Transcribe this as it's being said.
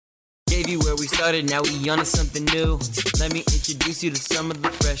Navy where we started, now we on to something new. Let me introduce you to some of the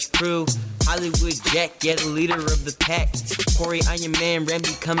fresh crew. Hollywood Jack, yeah, the leader of the pack. Corey, Iron Man,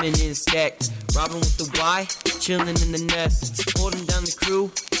 Ramsey coming in stacked. Robin with the Y, chilling in the nest. Holding down the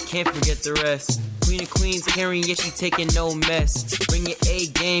crew, can't forget the rest. Queen of Queens, Karen, yeah, she taking no mess. Bring your A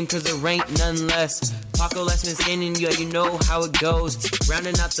game, cause there ain't none less. Paco last man standing, yeah, you know how it goes.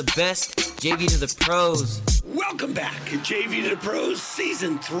 Rounding out the best, JV to the pros. Welcome back to JV to the Pros,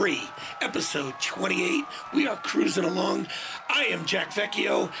 Season 3, Episode 28. We are cruising along. I am Jack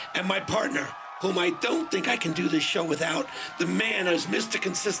Vecchio, and my partner, whom I don't think I can do this show without, the man is Mr.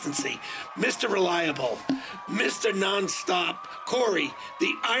 Consistency, Mr. Reliable, Mr. Nonstop, Corey,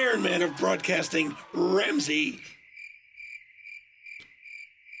 the Iron Man of broadcasting, Ramsey.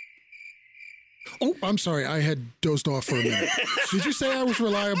 Oh, I'm sorry. I had dozed off for a minute. Did you say I was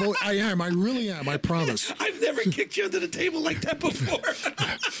reliable? I am. I really am. I promise. I've never kicked you under the table like that before.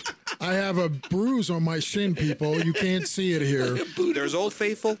 I have a bruise on my shin, people. You can't see it here. There's Old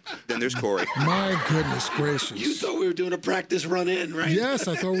Faithful, then there's Corey. My goodness gracious. You thought we were doing a practice run in, right? Yes,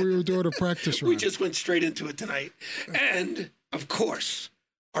 I thought we were doing a practice run. We just went straight into it tonight. And, of course,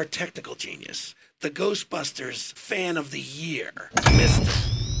 our technical genius, the Ghostbusters fan of the year,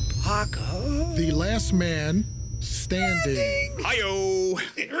 Mr. Paco. The last man standing. Hi-yo.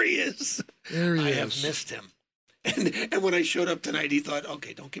 Here he is. There he I is. have missed him. And when I showed up tonight, he thought,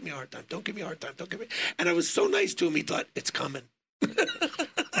 okay, don't give me a hard time. Don't give me a hard time. Don't give me. And I was so nice to him, he thought, it's coming.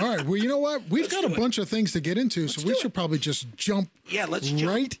 All right. Well, you know what? We've got a do it. bunch of things to get into, so we should probably just jump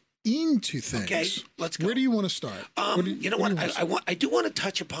right into things. Okay, let's go. Where do you want to start? You know what? I do want to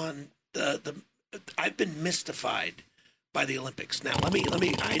touch upon the I've been mystified by the Olympics. Now, let me.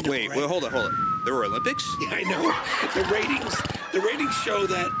 I know. Wait, right? well, hold on. There were Olympics? Yeah, I know. The ratings show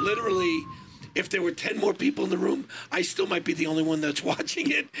that literally, if there were 10 more people in the room, I still might be the only one that's watching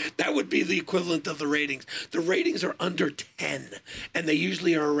it. That would be the equivalent of the ratings. The ratings are under 10, and they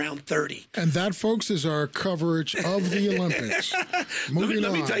usually are around 30. And that, folks, is our coverage of the Olympics.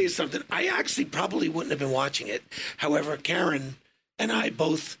 Let me tell you something. I actually probably wouldn't have been watching it. However, Karen and I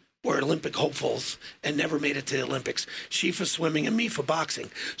both were Olympic hopefuls and never made it to the Olympics. She for swimming and me for boxing.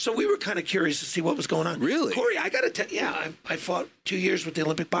 So we were kind of curious to see what was going on. Really? Corey, I got to tell you, I fought 2 years with the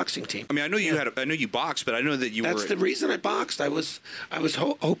Olympic boxing team. I mean, I know you boxed, but I know that you That's the reason I boxed. I was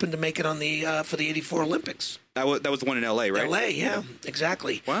hoping to make it on the for the '84 Olympics. That was the one in L.A., right? L.A., yeah,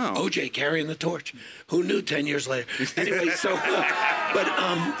 exactly. Wow. OJ carrying the torch. Who knew 10 years later? Anyway, so,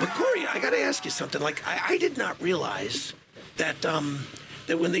 but Corey, I got to ask you something. Like, I did not realize that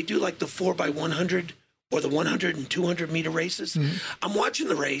that when they do like the 4x100 or the 100 and 200 meter races, I'm watching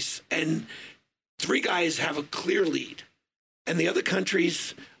the race and 3 guys have a clear lead, and the other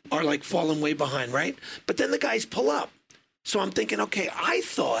countries are like falling way behind, right? But then the guys pull up. So I'm thinking, okay, I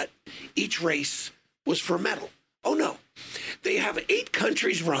thought each race was for a medal. Oh, no. They have 8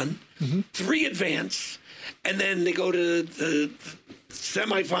 countries run, 3 advance, and then they go to the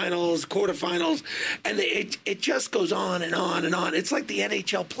semifinals, quarterfinals, and it just goes on and on and on. It's like the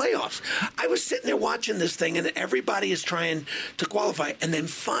NHL playoffs. I was sitting there watching this thing, and everybody is trying to qualify, and then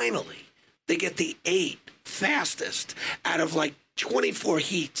finally they get the 8 fastest out of like 24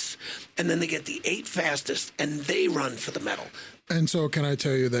 heats, and then they get the 8 fastest, and they run for the medal. And so, can I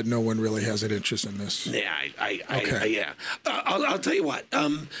tell you that no one really has an interest in this? Yeah, yeah. I'll tell you what.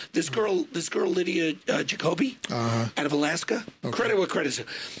 This girl, Lydia Jacoby, out of Alaska. Okay. Credit where credit's due.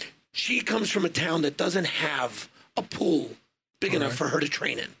 She comes from a town that doesn't have a pool big enough for her to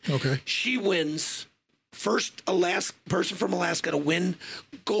train in. Okay. She wins first person from Alaska to win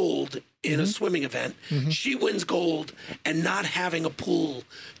gold in a swimming event. She wins gold, and not having a pool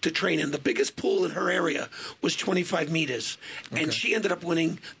to train in. The biggest pool in her area was 25 meters, and she ended up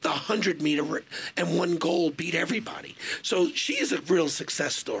winning the 100 meter and won gold, beat everybody. So she is a real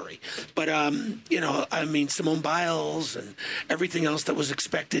success story. But, I mean, Simone Biles and everything else that was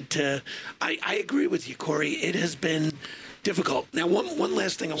expected to... I agree with you, Corey. It has been difficult. Now, one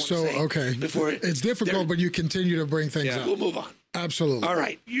last thing I want to say. So, okay. Before it's difficult, but you continue to bring things up. We'll move on. Absolutely. All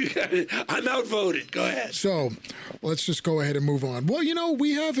right. I'm outvoted. Go ahead. So let's just go ahead and move on. Well,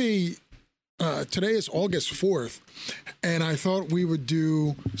 we have today is August 4th, and I thought we would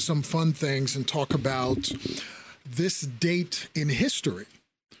do some fun things and talk about this date in history.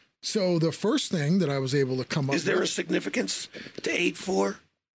 So the first thing that I was able to come up with... Is there a significance to 8-4?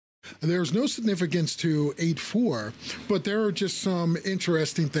 There's no significance to 8-4, but there are just some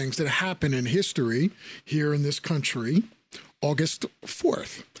interesting things that happen in history here in this country. August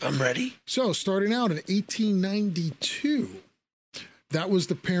 4th. I'm ready. So, starting out in 1892, that was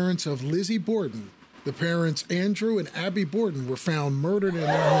the parents of Lizzie Borden the parents Andrew and Abby Borden were found murdered in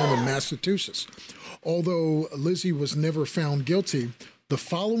their home in Massachusetts. Although Lizzie was never found guilty, the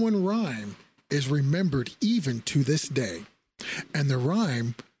following rhyme is remembered even to this day. And the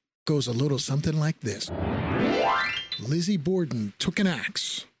rhyme goes a little something like this. Lizzie Borden took an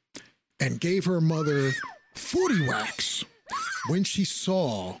axe and gave her mother 40 whacks. When she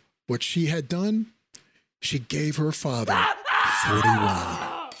saw what she had done, she gave her father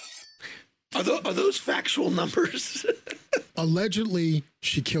 41. Are those factual numbers? Allegedly,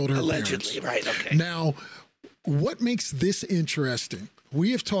 she killed her Allegedly, parents. right, okay. Now, what makes this interesting?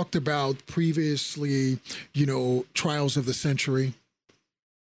 We have talked about previously, trials of the century.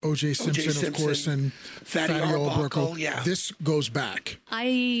 O.J. Simpson, of course, and Fatty Arbuckle, yeah. This goes back.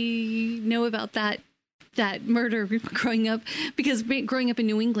 I know about that murder growing up, because growing up in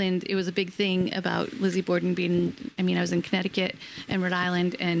New England, it was a big thing about Lizzie Borden I was in Connecticut and Rhode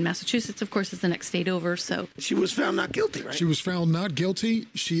Island, and Massachusetts, of course, is the next state over. So she was found not guilty, right? She was found not guilty.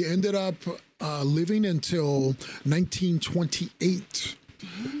 She ended up living until 1928.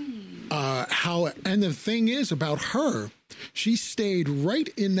 And the thing is about her, she stayed right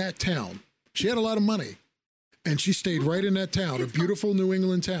in that town. She had a lot of money. And she stayed right in that town, a beautiful New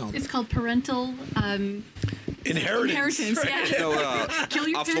England town. It's called parental inheritance. Yeah. So,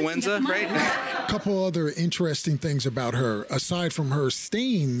 affluenza, right? A couple other interesting things about her, aside from her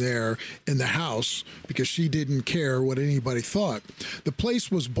staying there in the house because she didn't care what anybody thought. The place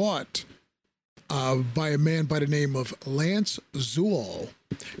was bought by a man by the name of Lance Zuhl.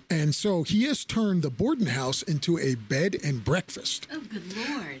 And so he has turned the Borden house into a bed and breakfast. Oh, good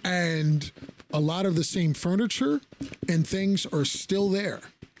Lord. And a lot of the same furniture and things are still there.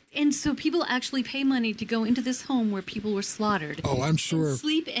 And so people actually pay money to go into this home where people were slaughtered. Oh, I'm sure. And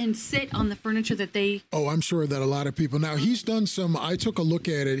sleep and sit on the furniture that they... Oh, I'm sure that a lot of people... Now, he's done some... I took a look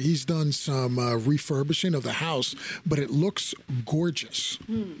at it. He's done some refurbishing of the house, but it looks gorgeous.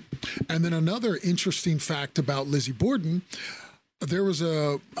 And then another interesting fact about Lizzie Borden... There was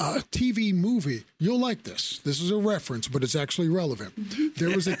a TV movie. You'll like this. This is a reference, but it's actually relevant. There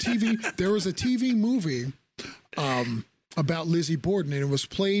was a TV movie about Lizzie Borden, and it was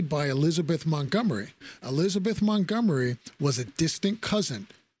played by Elizabeth Montgomery. Elizabeth Montgomery was a distant cousin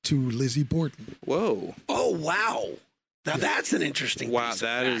to Lizzie Borden. Whoa. Oh, wow. Now that's an interesting Wow, piece of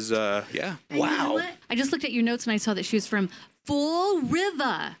that fact. is, yeah. And you know Wow. what? I just looked at your notes and I saw that she was from Fall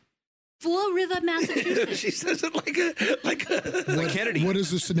River, Massachusetts. She says it like a Kennedy. What is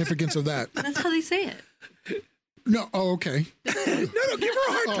the significance of that? That's how they say it. No. Oh, okay. No, give her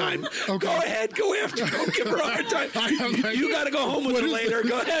a hard time. okay. Go ahead, go after her. Give her a hard time. You got to go home with her later.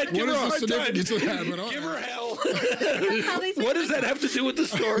 Go ahead, give her a hard time. What is the significance of that? Give her hell. That's how they say What it. does that have to do with the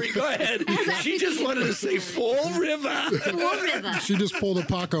story? Go ahead. She just wanted to say Fall River. Fall River. She just pulled a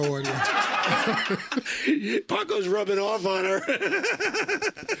Paco on you. Paco's rubbing off on her.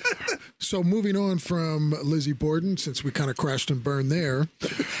 So moving on from Lizzie Borden, since we kind of crashed and burned there,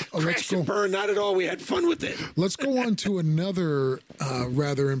 Crash and burn, not at all. We had fun with it. Let's go on to another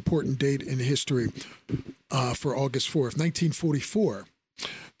rather important date in history for August 4th, 1944.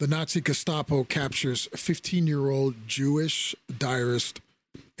 The Nazi Gestapo captures 15-year-old Jewish diarist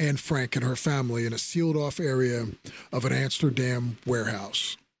Anne Frank and her family in a sealed-off area of an Amsterdam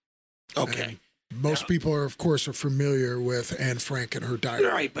warehouse. Okay. And most people, are familiar with Anne Frank and her diary.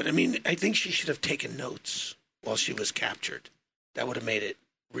 Right, but I mean, I think she should have taken notes while she was captured. That would have made it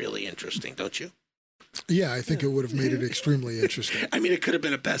really interesting, don't you? Yeah, I think it would have made it extremely interesting. I mean, it could have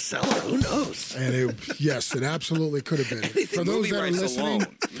been a bestseller. Who knows? And yes, it absolutely could have been. For those movie that are rights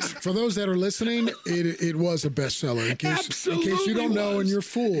listening, it was a bestseller. In case you don't know and you're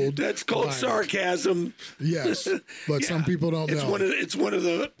fooled, That's called by it. sarcasm. Yes, but some Yeah. people don't know. It's one of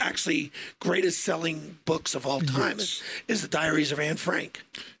the actually greatest selling books of all time. Yes. Is the Diaries of Anne Frank.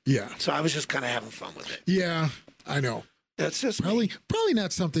 Yeah, So I was just kind of having fun with it. yeah, I know. That's just me. Probably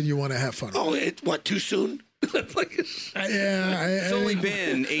not something you want to have fun with. Oh, too soon? Like, It's only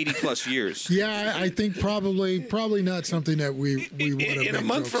been 80 plus years. Yeah, I think probably not something that we want to. in a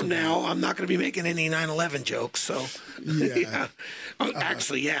month from now, I'm not going to be making any 9/11 jokes. So, Yeah.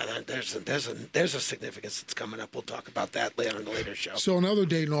 Actually, there's a significance that's coming up. We'll talk about that later in the later show. So another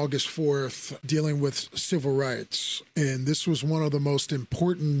date on August 4th dealing with civil rights. And this was one of the most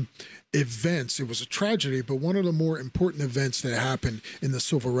important events. It was a tragedy, but one of the more important events that happened in the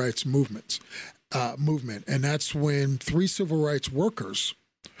civil rights movement. And that's when 3 civil rights workers,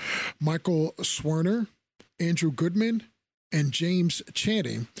 Michael Swerner, Andrew Goodman, and James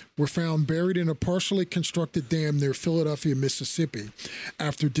Channing were found buried in a partially constructed dam near Philadelphia, Mississippi,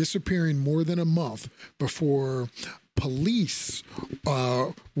 after disappearing more than a month before police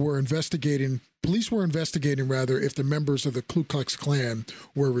were investigating if the members of the Ku Klux Klan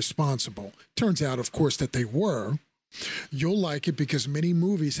were responsible. Turns out, of course, that they were. You'll like it because many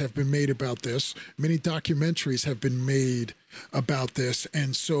movies have been made about this. Many documentaries have been made about this.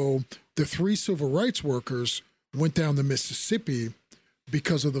 And so the 3 civil rights workers went down the Mississippi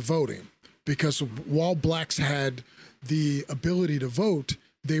because of the voting. Because while blacks had the ability to vote,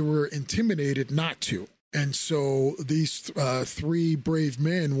 they were intimidated not to. And so these 3 brave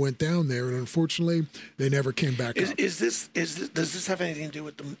men went down there, and unfortunately, they never came back up. Does this have anything to do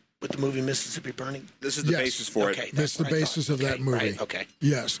with the movie Mississippi Burning? This is the basis for it. That's the basis of that movie. Right, okay.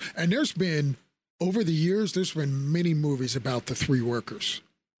 Yes. And there's been, over the years, there's been many movies about the 3 workers.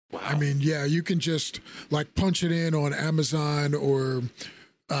 Wow. I mean, yeah, you can just like punch it in on Amazon or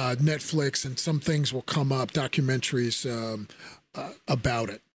Netflix, and some things will come up, documentaries about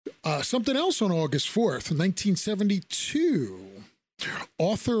it. Something else on August 4th, 1972.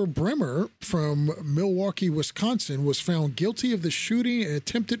 Arthur Bremer from Milwaukee, Wisconsin, was found guilty of the shooting and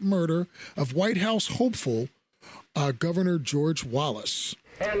attempted murder of White House hopeful Governor George Wallace.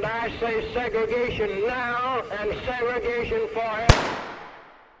 And I say segregation now and segregation forever.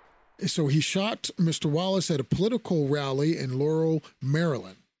 So he shot Mr. Wallace at a political rally in Laurel,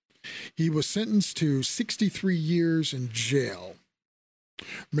 Maryland. He was sentenced to 63 years in jail.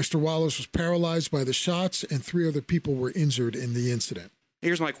 Mr. Wallace was paralyzed by the shots, and 3 other people were injured in the incident.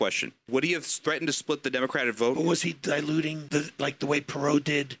 Here's my question. Would he have threatened to split the Democratic vote? Or was he diluting, the way Perot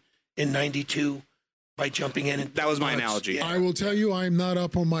did in 92 by jumping in? That was my analogy. I will tell you, I'm not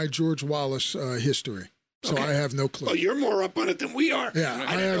up on my George Wallace history, so I have no clue. Oh, you're more up on it than we are. Yeah,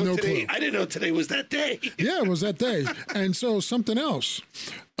 I have no clue. I didn't know today was that day. Yeah, it was that day. And so something else.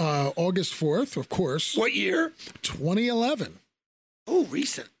 August 4th, of course. What year? 2011. Oh,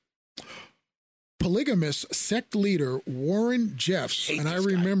 recent. Polygamous sect leader Warren Jeffs, and I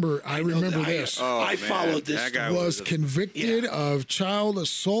remember this. I followed this. Was convicted of child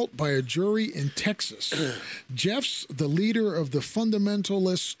assault by a jury in Texas. Jeffs, the leader of the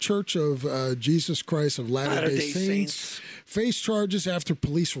Fundamentalist Church of Jesus Christ of Latter-day Saints, faced charges after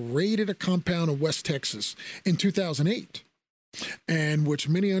police raided a compound in West Texas in 2008, and which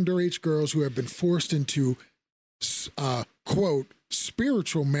many underage girls who have been forced into, quote,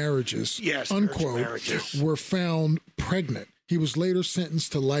 spiritual marriages, unquote, were found pregnant. He was later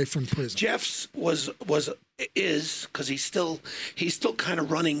sentenced to life in prison. Jeffs is because he's still kind of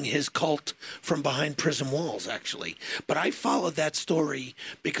running his cult from behind prison walls, actually. But I followed that story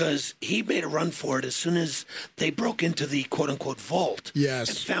because he made a run for it as soon as they broke into the quote unquote vault. Yes.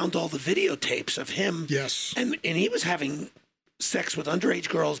 And found all the videotapes of him. Yes. And he was having sex with underage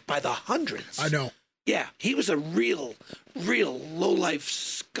girls by the hundreds. I know. Yeah, he was a real low-life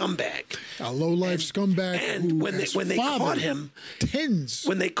scumbag. A low-life scumbag. And when they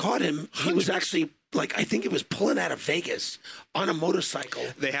caught him, he was actually, like, I think he was pulling out of Vegas on a motorcycle.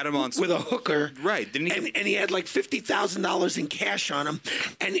 They had him on with a hooker, right? Didn't he? And he had like $50,000 in cash on him,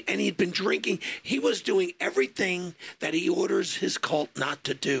 and he'd been drinking. He was doing everything that he orders his cult not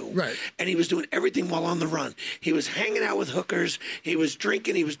to do. Right. And he was doing everything while on the run. He was hanging out with hookers. He was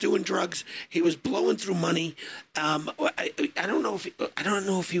drinking. He was doing drugs. He was blowing through money. I don't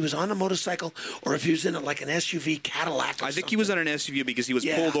know if he was on a motorcycle or if he was in an SUV Cadillac. I think he was on an SUV because he was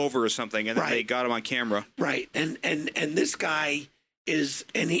pulled over or something, and then they got him on camera. Right. And this guy is,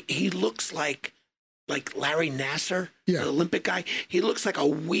 and he looks like Larry Nassar, the Olympic guy. He looks like a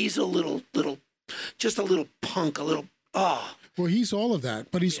weasel, little, just a little punk, a little. Well, he's all of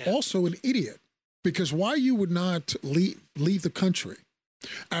that, but he's also an idiot, because why you would not leave the country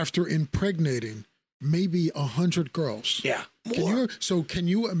after impregnating maybe 100 girls? Yeah, more. Can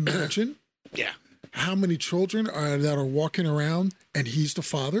you imagine? How many children that are walking around, and he's the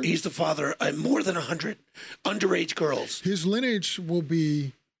father? He's the father of more than 100 underage girls. His lineage will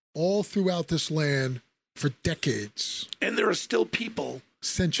be all throughout this land for decades. And there are still people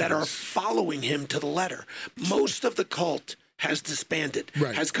that are following him to the letter. Most of the cult has disbanded,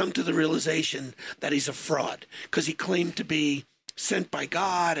 has come to the realization that he's a fraud, because he claimed to be sent by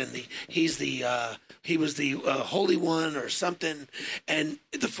God, and he was the Holy One or something. And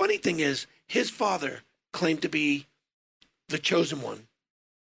the funny thing is, his father claimed to be the chosen one,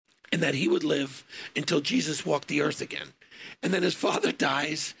 and that he would live until Jesus walked the earth again. And then his father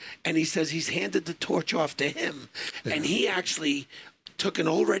dies, and he says he's handed the torch off to him. Yeah. And he actually took an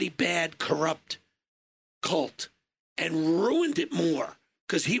already bad, corrupt cult and ruined it more,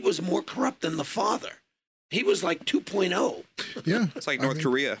 because he was more corrupt than the father. He was like 2.0. Yeah. It's like North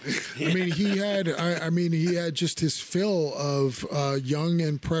Korea. I mean, he had. He had just his fill of young,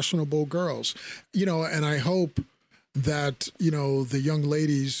 impressionable girls. And I hope that the young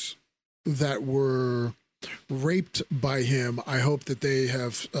ladies that were raped by him, I hope that they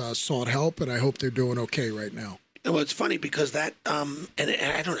have sought help, and I hope they're doing okay right now. Well, it's funny because that, and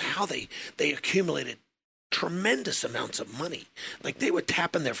I don't know how they accumulated tremendous amounts of money. Like they were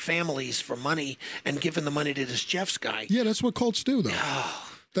tapping their families for money and giving the money to this Jeffs guy. Yeah, that's what cults do, though.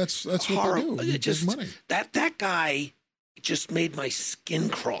 That's what they do. You give money. That guy just made my skin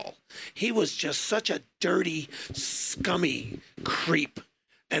crawl. He was just such a dirty, scummy creep.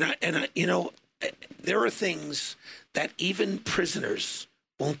 And I there are things that even prisoners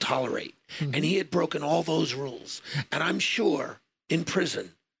won't tolerate. Mm-hmm. And he had broken all those rules. And I'm sure in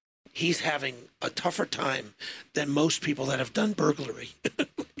prison, he's having a tougher time than most people that have done burglary.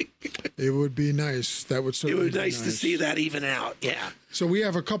 It would be nice. That would certainly be nice to see that even out. Yeah. So we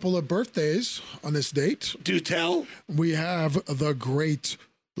have a couple of birthdays on this date. Do tell. We have the great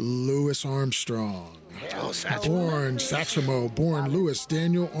Louis Armstrong. Oh, Born Louis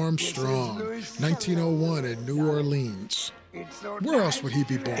Daniel Armstrong, 1901 in New Orleans. Where else would he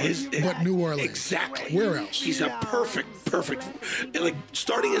be born but New Orleans? Exactly. Where else? He's a perfect. Like,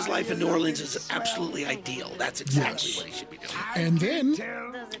 starting his life in New Orleans is absolutely ideal. That's exactly what he should be doing. And then,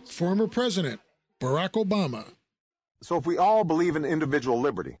 former President Barack Obama. So if we all believe in individual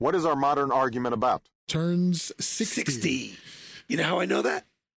liberty, what is our modern argument about? Turns 60. You know how I know that?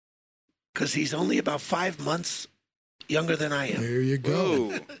 Because he's only about 5 months younger than I am. There you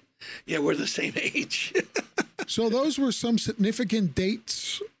go. Yeah, we're the same age. So those were some significant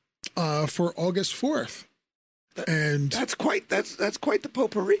dates for August 4th. And that's quite the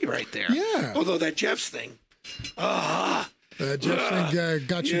potpourri right there. Yeah. Although that Jeffs thing. Jeffs thing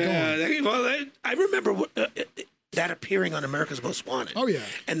got you going. Well, I remember that appearing on America's Most Wanted. Oh, yeah.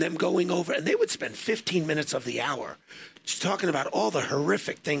 And them going over, and they would spend 15 minutes of the hour just talking about all the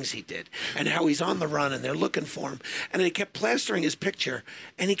horrific things he did and how he's on the run and they're looking for him. And they kept plastering his picture,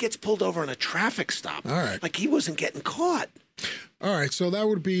 and he gets pulled over on a traffic stop. All right. Like he wasn't getting caught. All right. So that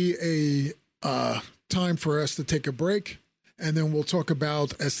would be a time for us to take a break, and then we'll talk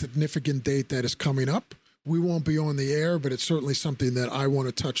about a significant date that is coming up. We won't be on the air, but it's certainly something that I want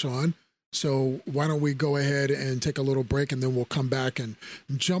to touch on. So why don't we go ahead and take a little break, and then we'll come back and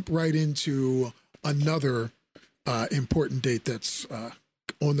jump right into another important date that's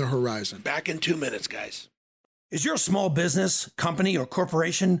on the horizon. Back in 2 minutes, guys. Is your small business, company, or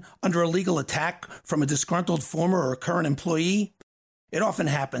corporation under a legal attack from a disgruntled former or current employee? It often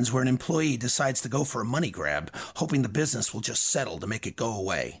happens where an employee decides to go for a money grab, hoping the business will just settle to make it go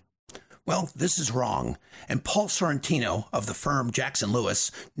away. Well, this is wrong, and Paul Sorrentino of the firm Jackson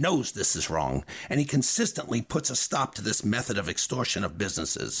Lewis knows this is wrong, and he consistently puts a stop to this method of extortion of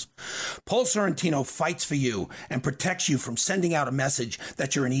businesses. Paul Sorrentino fights for you and protects you from sending out a message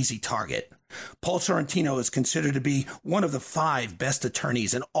that you're an easy target. Paul Sorrentino is considered to be one of the 5 best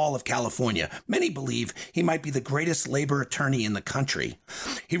attorneys in all of California. Many believe he might be the greatest labor attorney in the country.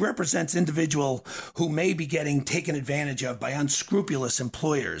 He represents individuals who may be getting taken advantage of by unscrupulous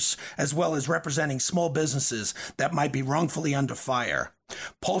employers, as well as representing small businesses that might be wrongfully under fire.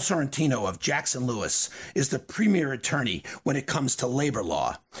 Paul Sorrentino of Jackson Lewis is the premier attorney when it comes to labor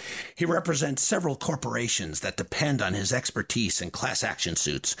law. He represents several corporations that depend on his expertise in class action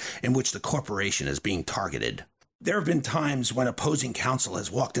suits in which the corporation is being targeted. There have been times when opposing counsel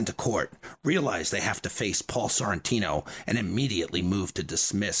has walked into court, realized they have to face Paul Sorrentino, and immediately moved to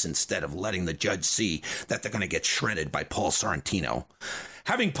dismiss instead of letting the judge see that they're going to get shredded by Paul Sorrentino.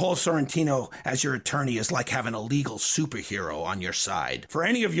 Having Paul Sorrentino as your attorney is like having a legal superhero on your side. For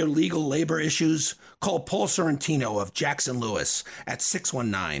any of your legal labor issues, call Paul Sorrentino of Jackson Lewis at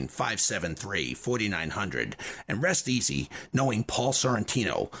 619-573-4900 and rest easy knowing Paul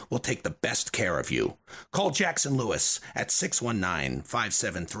Sorrentino will take the best care of you. Call Jackson Lewis at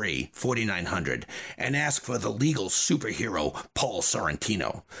 619-573-4900 and ask for the legal superhero Paul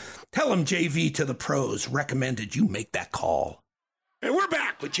Sorrentino. Tell him JV to the Pros recommended you make that call. And we're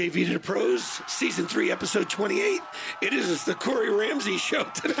back with JV to the Pros, Season 3, Episode 28. It's the Corey Ramsey Show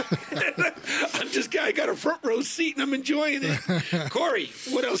tonight. I got a front row seat and I'm enjoying it. Corey,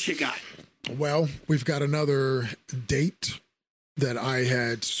 what else you got? Well, we've got another date that I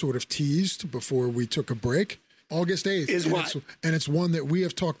had sort of teased before we took a break. August 8th. Is what? It's one that we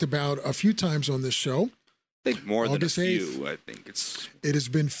have talked about a few times on this show. I think more August than a 8th. few. I think It has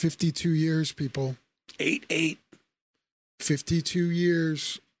been 52 years, people. 8-8. 52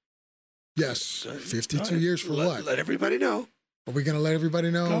 years. Yes, 52 years for what? Let everybody know. Are we going to let everybody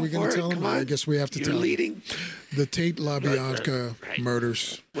know? Go Are we going for to it. tell them? Come on. I guess we have to You're tell them. leading. The Tate LaBianca Right.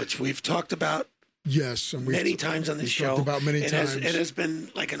 murders. Which we've talked about Yes, and we've many times on this we've show. talked about many it times. It has been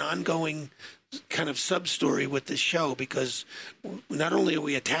like an ongoing kind of sub-story with this show because not only are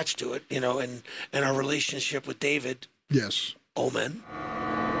we attached to it, and our relationship with David Yes. Omen.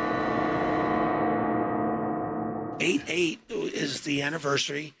 8/8 is the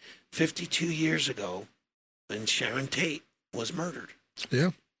anniversary 52 years ago when Sharon Tate was murdered. Yeah.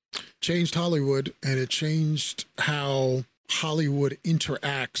 Changed Hollywood, and it changed how Hollywood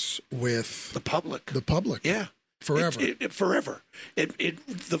interacts with The public. the public. Yeah. Forever. Forever.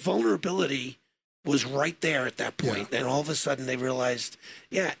 The vulnerability was right there at that point. Yeah. And all of a sudden they realized,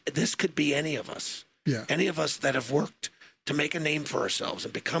 this could be any of us. Yeah. Any of us that have worked to make a name for ourselves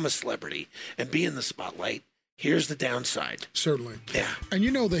and become a celebrity and be in the spotlight. Here's the downside. Certainly. Yeah. And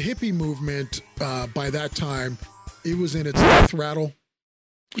the hippie movement, by that time, it was in its death rattle.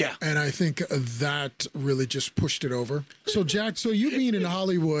 Yeah. And I think that really just pushed it over. So, Jack, you being in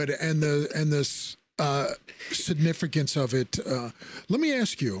Hollywood and this significance of it, let me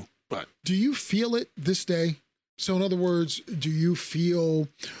ask you, What? do you feel it this day? So, in other words, do you feel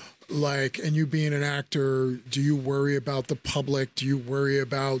like, and you being an actor, do you worry about the public? Do you worry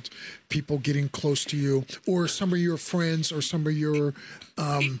about people getting close to you, or some of your friends, or some of your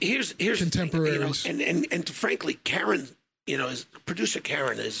here's contemporaries? The thing, and frankly, Karen, producer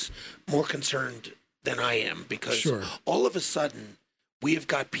Karen is more concerned than I am because Sure. all of a sudden we have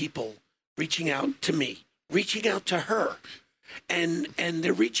got people reaching out to me, reaching out to her. And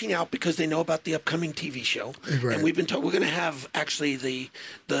they're reaching out because they know about the upcoming TV show, Right. and we're going to have actually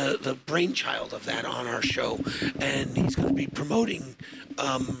the brainchild of that on our show, and he's going to be promoting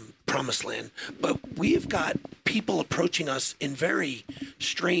Promised Land. But we've got people approaching us in very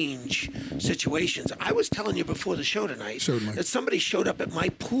strange situations. I was telling you before the show tonight Certainly. that somebody showed up at my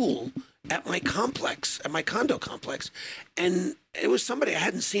pool at my complex, at my condo complex, and it was somebody I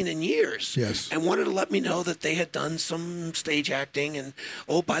hadn't seen in years. Yes. And wanted to let me know that they had done some stage acting and,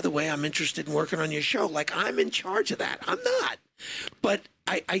 oh, by the way, I'm interested in working on your show. Like, I'm in charge of that. I'm not. But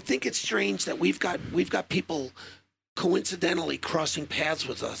I think it's strange that we've got people coincidentally crossing paths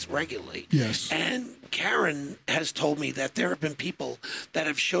with us regularly. Yes. And Karen has told me that there have been people that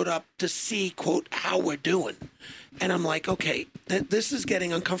have showed up to see, quote, how we're doing. And I'm like, okay, this is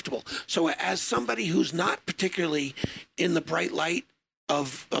getting uncomfortable. So as somebody who's not particularly in the bright light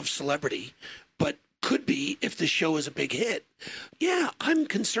of celebrity, but could be if the show is a big hit, I'm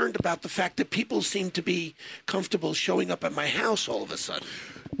concerned about the fact that people seem to be comfortable showing up at my house all of a sudden.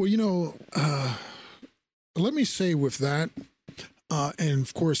 Well, let me say with that, and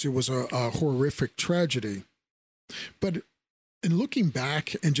of course it was a horrific tragedy, but in looking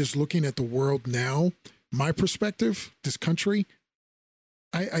back and just looking at the world now, my perspective, this country,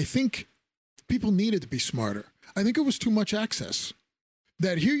 I think people needed to be smarter. I think it was too much access.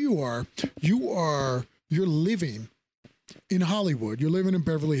 That here you're living in Hollywood, you're living in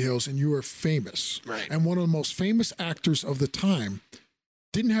Beverly Hills, and you are famous. Right. And one of the most famous actors of the time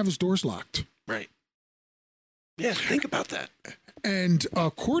didn't have his doors locked. Right. Yeah, think about that. And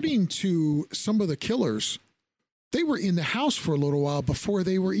according to some of the killers, they were in the house for a little while before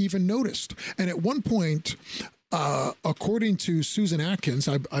they were even noticed. And at one point, according to Susan Atkins,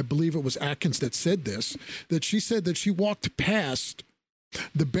 I believe it was Atkins that said this, that she said that she walked past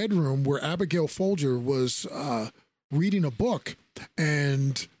the bedroom where Abigail Folger was reading a book,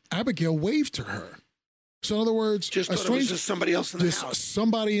 and Abigail waved to her. So in other words, Just thought it was just somebody else in the house.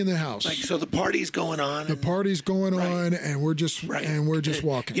 Somebody in the house. Like, so the party's going on. The party's going on, and we're just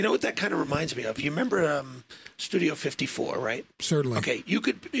walking. You know what that kind of reminds me of? You remember Studio 54, right? Certainly. Okay,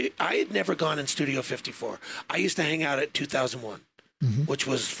 I had never gone in Studio 54. I used to hang out at 2001, which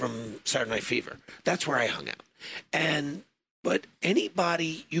was from Saturday Night Fever. That's where I hung out. But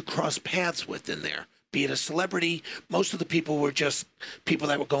anybody you cross paths with in there, be it a celebrity, most of the people were just people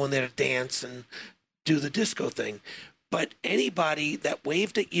that were going there to dance and do the disco thing. But anybody that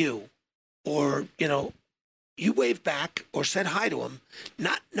waved at you, or, you waved back or said hi to them,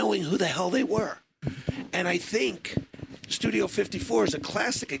 not knowing who the hell they were. And I think Studio 54 is a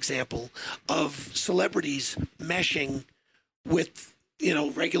classic example of celebrities meshing with,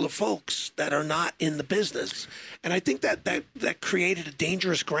 regular folks that are not in the business. And I think that created a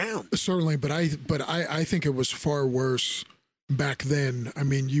dangerous ground. Certainly, but I think it was far worse back then. I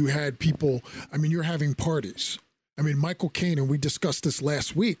mean, you had people, you're having parties. Michael Caine, and we discussed this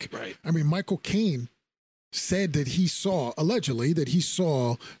last week. Right. Michael Caine said that allegedly he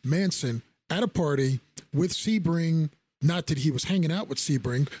saw Manson at a party with Sebring. Not that he was hanging out with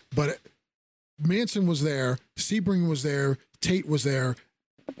Sebring, but Manson was there, Sebring was there, Tate was there,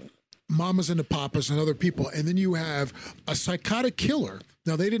 Mamas and the Papas and other people, and then you have a psychotic killer.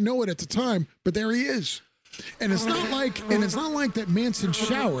 Now they didn't know it at the time, but there he is. And it's not like that Manson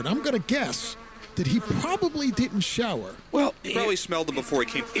showered. I'm gonna guess that he probably didn't shower. Well, he probably smelled them before he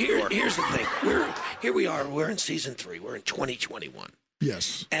came to the door. Here's the thing. Here we are. We're in season 3. We're in 2021.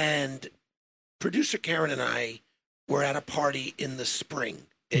 Yes. And producer Karen and I were at a party in the spring,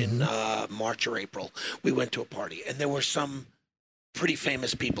 in March or April. We went to a party, and there were some pretty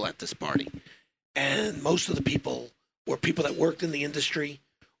famous people at this party. And most of the people were people that worked in the industry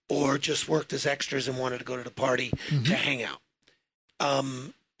or just worked as extras and wanted to go to the party to hang out.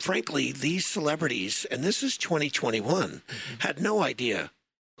 Frankly, these celebrities, and this is 2021, had no idea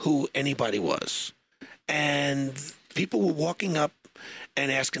who anybody was. And people were walking up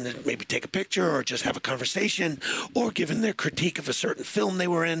and asking to maybe take a picture or just have a conversation or giving their critique of a certain film they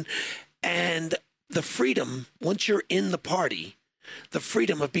were in. And the freedom, once you're in the party, the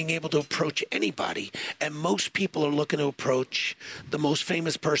freedom of being able to approach anybody, and most people are looking to approach the most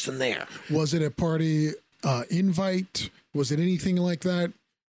famous person there. Was it a party invite? Was it anything like that?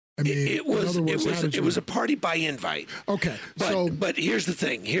 I mean, it was a party by invite. Okay, but here's the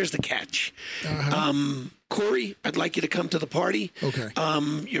thing. Here's the catch. Corey, I'd like you to come to the party. Okay.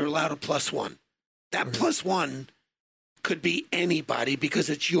 You're allowed a +1. That +1 could be anybody because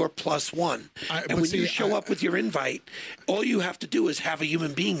it's your +1. And when you show up with your invite, all you have to do is have a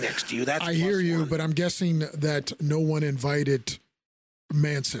human being next to you. That's I hear you, but I'm guessing that no one invited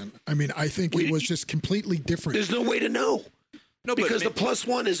Manson. I mean, I think it was just completely different. There's no way to know. No, because the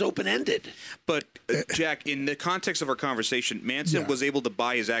 +1 is open-ended. But, Jack, in the context of our conversation, Manson was able to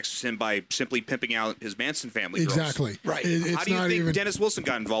buy his access in by simply pimping out his Manson family girls. Exactly. Right. How do you think Dennis Wilson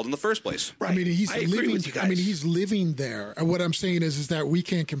got involved in the first place? Right. I mean, I agree with you guys. he's living there. And what I'm saying is that we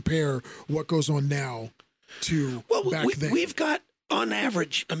can't compare what goes on now to back then. We've got, on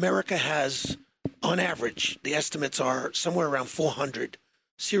average, America has, on average, the estimates are somewhere around 400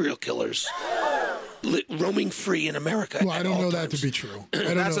 serial killers roaming free in America. Well, I don't know that to be true.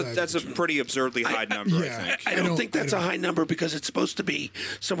 That's a pretty absurdly high number, I think. I don't think that's a high number because it's supposed to be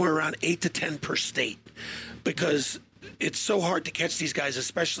somewhere around 8 to 10 per state because it's so hard to catch these guys,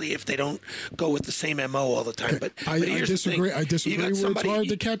 especially if they don't go with the same MO all the time. But I disagree. I disagree where it's hard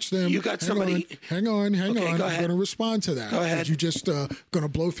to catch them. You got somebody. Hang on. I'm going to respond to that. Go ahead. You just going to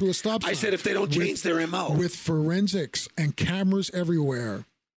blow through a stop sign. I said if they don't change their MO. With forensics and cameras everywhere,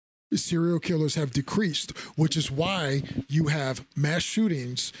 serial killers have decreased, which is why you have mass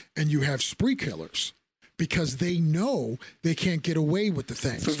shootings and you have spree killers. Because they know they can't get away with the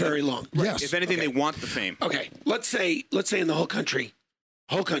things for very long. Right. Yes. If anything, they want the fame. Okay. Let's say in the whole country,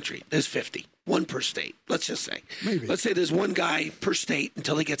 there's 50, one per state. Let's just say. Maybe. Let's say there's one guy per state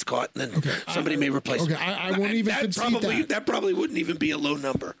until he gets caught, and then somebody may replace him. Okay, I won't even concede that. That probably wouldn't even be a low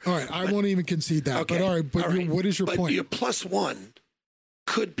number. All right, I won't even concede that. Okay. But all right, what is your point? But your +1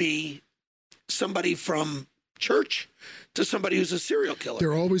 could be somebody from church to somebody who's a serial killer.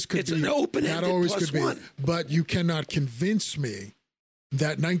 There always could be. It's an open-ended that always could +1. be. But you cannot convince me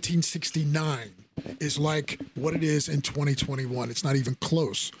that 1969 is like what it is in 2021. It's not even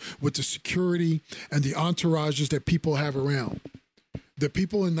close with the security and the entourages that people have around. The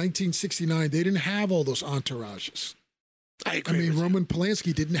people in 1969, they didn't have all those entourages. I agree. Roman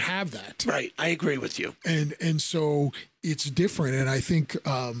Polanski didn't have that. Right. I agree with you. And so it's different. And I think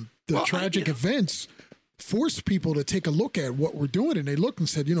the tragic events force people to take a look at what we're doing, and they looked and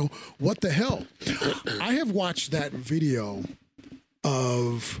said, what the hell? I have watched that video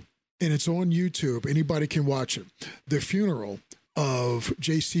and it's on YouTube. Anybody can watch it. The funeral of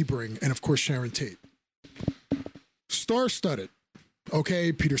Jay Sebring and, of course, Sharon Tate. Star-studded.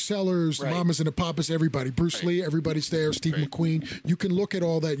 Okay, Peter Sellers, right. Mamas and the Papas, everybody. Bruce Lee, everybody's there. Steve McQueen. You can look at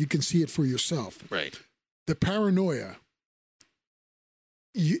all that. You can see it for yourself. Right. The paranoia,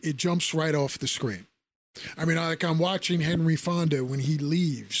 it jumps right off the screen. I'm watching Henry Fonda when he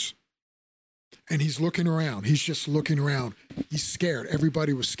leaves and he's looking around. He's just looking around. He's scared.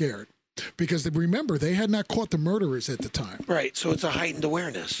 Everybody was scared because remember, they had not caught the murderers at the time. Right. So it's a heightened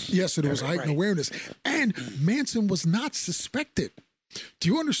awareness. Yes, it was heightened awareness. And Manson was not suspected. Do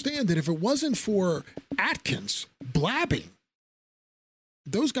you understand that if it wasn't for Atkins blabbing,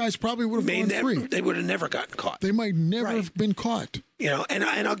 those guys probably would have gone free. They would have never gotten caught. They might never have been caught. And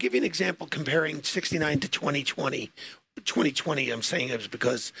I'll give you an example comparing 69 to 2020. 2020, I'm saying it was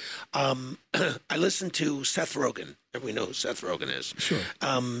because I listened to Seth Rogen. We know who Seth Rogen is. Sure.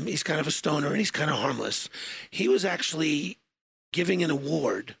 He's kind of a stoner and he's kind of harmless. He was actually giving an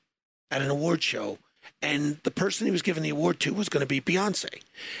award at an award show, and the person he was giving the award to was going to be Beyonce.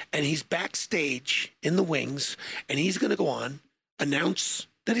 And he's backstage in the wings, and he's going to go on, announce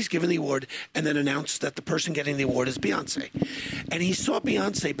that he's given the award, and then announce that the person getting the award is Beyonce. And he saw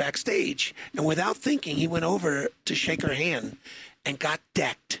Beyonce backstage, and without thinking, he went over to shake her hand and got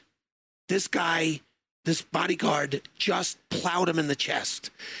decked. This guy, this bodyguard, just plowed him in the chest.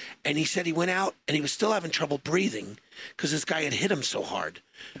 And he said he went out, and he was still having trouble breathing because this guy had hit him so hard,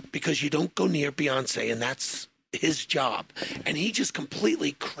 because you don't go near Beyonce, and that's his job. And he just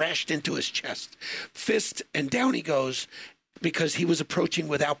completely crashed into his chest. Fist, and down he goes, because he was approaching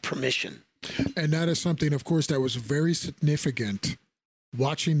without permission. And that is something, of course, that was very significant.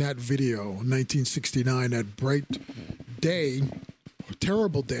 Watching that video, 1969, that bright day,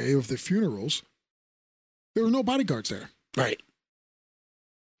 terrible day of the funerals, there were no bodyguards there. Right.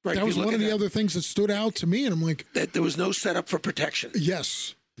 That was one of the other things that stood out to me, and I'm like... That there was no setup for protection.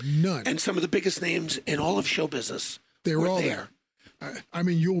 Yes, none. And some of the biggest names in all of show business they were all there. I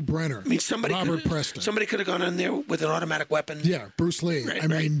mean, Yul Brynner, Robert Preston. Somebody could have gone in there with an automatic weapon. Yeah, Bruce Lee. Right, I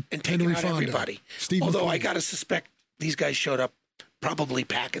mean, and taken Henry out Fonda. Everybody. Steve Although McQueen. I got to suspect these guys showed up probably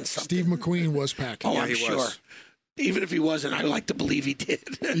packing something. Steve McQueen was packing. Oh, I'm sure. Even if he wasn't, I like to believe he did.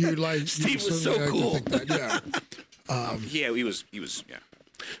 Steve was so cool. Yeah, he was. Yeah.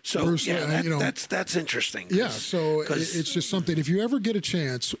 So Bruce, that's interesting. Yeah, so it's just something. If you ever get a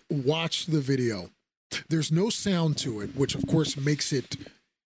chance, watch the video. There's no sound to it, which of course makes it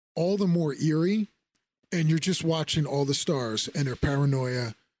all the more eerie. And you're just watching all the stars and their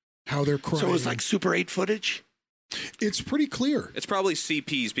paranoia, how they're crying. So it's like Super 8 footage? It's pretty clear. It's probably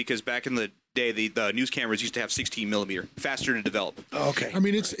CPs, because back in the day, the news cameras used to have 16 millimeter, faster to develop. Okay. I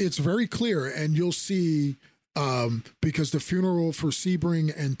mean, it's very clear, and you'll see because the funeral for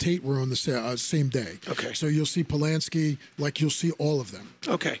Sebring and Tate were on the same day. Okay. So you'll see Polanski, like you'll see all of them.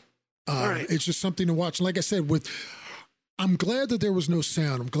 Okay. All right. It's just something to watch. Like I said, I'm glad that there was no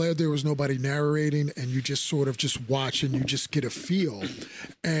sound. I'm glad there was nobody narrating, and you just sort of just watch and you just get a feel.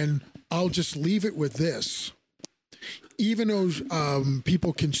 And I'll just leave it with this. Even though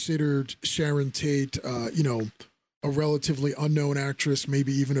people considered Sharon Tate, a relatively unknown actress,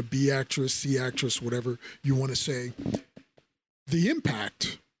 maybe even a B actress, C actress, whatever you want to say, the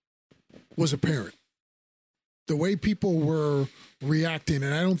impact was apparent. The way people were reacting,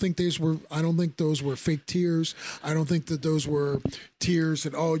 and I don't think those were fake tears. I don't think that those were tears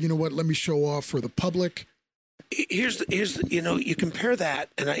that, oh, you know what, let me show off for the public. Here's you compare that,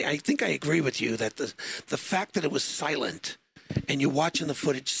 and I think I agree with you that the fact that it was silent, and you're watching the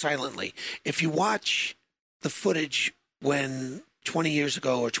footage silently. If you watch the footage when 20 years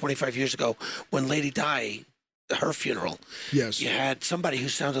ago or 25 years ago, when Lady Di, her funeral, yes, you had somebody who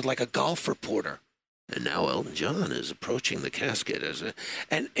sounded like a golf reporter. And now Elton John is approaching the casket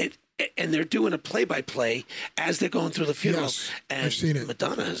and they're doing a play-by-play as they're going through the funeral. Yes, and I've seen it.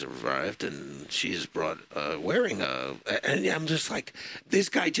 Madonna has arrived, and she's brought wearing and I'm just like, this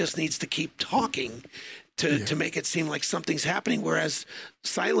guy just needs to keep talking to make it seem like something's happening. Whereas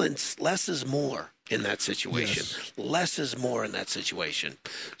silence, less is more in that situation. Yes. Less is more in that situation.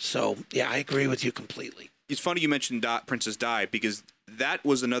 So yeah, I agree with you completely. It's funny you mentioned Princess Di, because that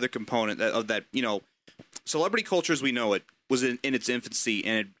was another component of that. Celebrity culture as we know it was in its infancy,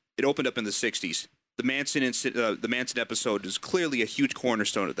 and it opened up in the 60s. The Manson episode is clearly a huge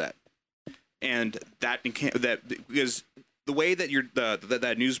cornerstone of that. And that because the way that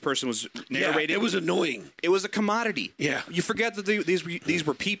that news person was narrating, it was annoying. It was a commodity. Yeah, you forget that these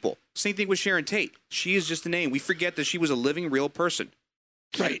were people. Same thing with Sharon Tate. She is just a name. We forget that she was a living, real person.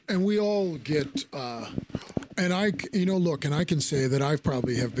 Right. And we all get, and I can say that I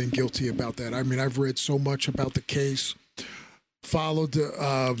probably have been guilty about that. I mean, I've read so much about the case, followed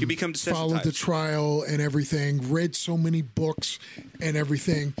you become desensitized. Followed the trial and everything, read so many books and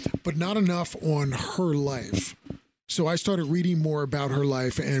everything, but not enough on her life. So I started reading more about her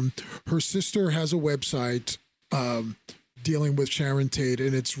life, and her sister has a website dealing with Sharon Tate,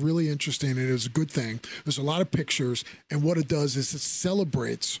 and it's really interesting, and it's a good thing. There's a lot of pictures, and what it does is it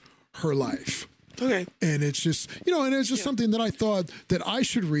celebrates her life. Okay. And it's just, and it's just something that I thought that I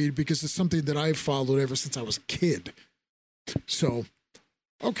should read, because it's something that I've followed ever since I was a kid. So,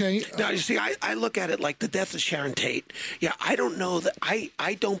 okay. Now, you see, I look at it like the death of Sharon Tate. Yeah, I don't know that,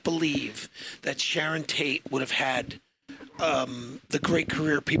 I don't believe that Sharon Tate would have had the great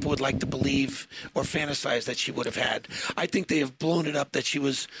career people would like to believe or fantasize that she would have had. I think they have blown it up that she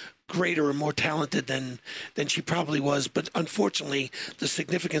was greater and more talented than she probably was. But unfortunately, the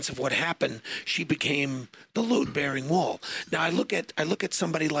significance of what happened, she became the load-bearing wall. Now I look at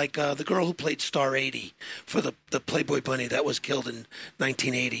somebody like the girl who played Star 80 for the Playboy Bunny that was killed in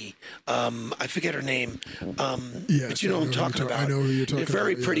 1980. I forget her name. Yes, but you know what I'm talking about. I know who you're talking about.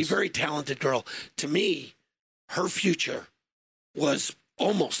 Very pretty, yes. very talented girl. To me, her future was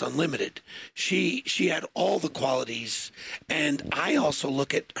almost unlimited. She had all the qualities, and I also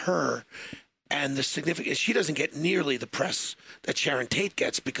look at her and the significance. She doesn't get nearly the press that Sharon Tate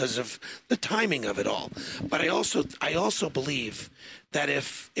gets because of the timing of it all. But I also believe that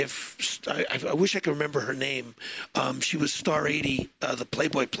if I wish I could remember her name. She was Star 80, the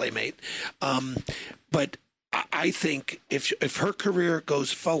Playboy Playmate. But I think if her career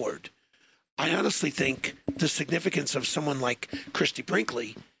goes forward, I honestly think the significance of someone like Christy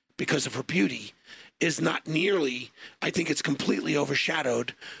Brinkley, because of her beauty, is not nearly. I think it's completely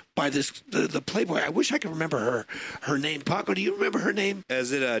overshadowed by the Playboy. I wish I could remember her name. Paco, do you remember her name?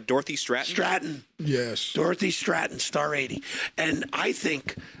 Is it Dorothy Stratton? Stratton. Yes. Dorothy Stratton, Star 80. And I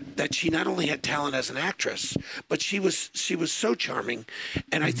think that she not only had talent as an actress, but she was so charming.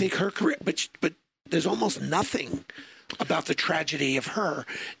 And I think her career, but there's almost nothing about the tragedy of her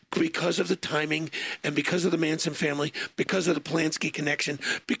because of the timing and because of the Manson family, because of the Polanski connection,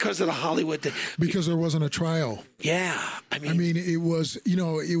 because of the Hollywood. Because there wasn't a trial. Yeah. I mean, it was,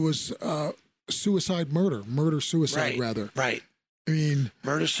 suicide-murder, rather. Right. I mean,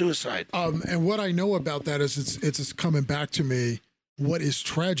 murder-suicide. And what I know about that is it's coming back to me. What is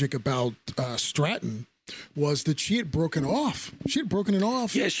tragic about Stratton was that she had broken off. She had broken it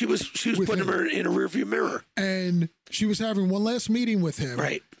off. Yeah, she was putting him in a rearview mirror. And she was having one last meeting with him.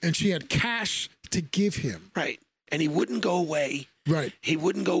 Right. And she had cash to give him. Right. And he wouldn't go away. Right. He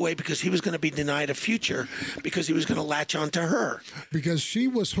wouldn't go away because he was going to be denied a future because he was going to latch onto her. Because she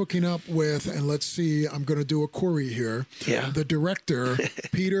was hooking up with, and let's see, I'm going to do a Corey here. Yeah. The director,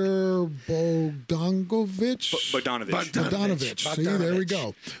 Peter Bogdanovich. Bogdanovich. See, there we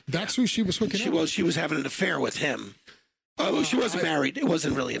go. That's who she was hooking up with. She was having an affair with him. She wasn't married. It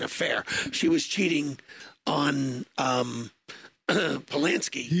wasn't really an affair. She was cheating on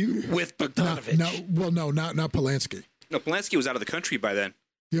Polanski with Bogdanovich. Not Polanski. No, Polanski was out of the country by then.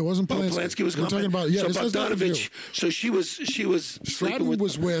 Yeah, it wasn't Polanski. Polanski was We're talking about so Bogdanovich. So she was Stratton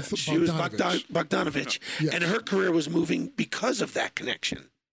was with Bogdanovich, Yes. and her career was moving because of that connection.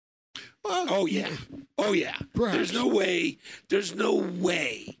 Oh yeah. Perhaps. There's no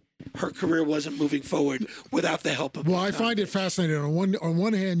way her career wasn't moving forward without the help of. Well, I find it fascinating. On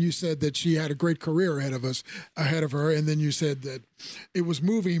one hand, you said that she had a great career ahead of her, and then you said that it was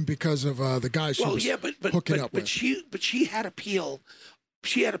moving because of the guy she was hooking up with. But she had appeal.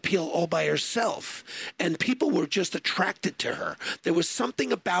 She had appeal all by herself, and people were just attracted to her. There was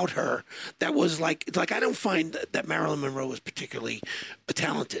something about her that was like I don't find that Marilyn Monroe was particularly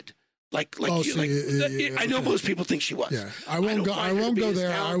talented. I know most people think she was. Yeah, I won't go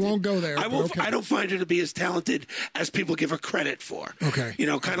there. I don't find her to be as talented as people give her credit for. Okay.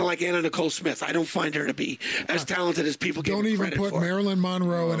 Kind of like Anna Nicole Smith. I don't find her to be as talented as people give her credit for. Don't even put Marilyn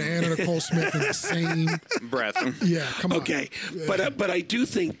Monroe and Anna Nicole Smith in the same breath. Yeah, come on. Okay, but I do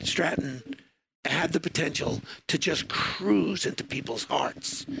think Stratton had the potential to just cruise into people's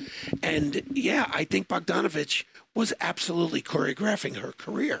hearts. And yeah, I think Bogdanovich was absolutely choreographing her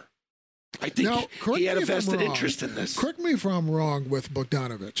career. I think he had a vested interest in this. Correct me if I'm wrong with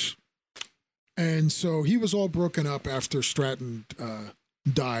Bogdanovich. And so he was all broken up after Stratton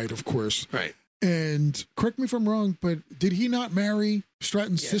died, of course. Right. And correct me if I'm wrong, but did he not marry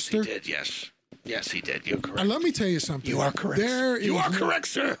Stratton's sister? Yes, he did, yes. Yes, he did. You're correct. And let me tell you something. You are correct. You are correct,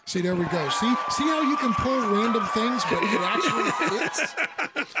 sir. See, there we go. See how you can pull random things, but it actually fits?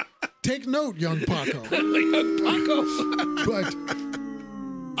 Take note, young Paco. Young Paco. But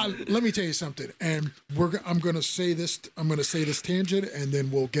let me tell you something, and I'm going to say this. I'm going to say this tangent, and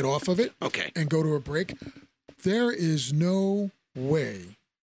then we'll get off of it. Okay. And go to a break. There is no way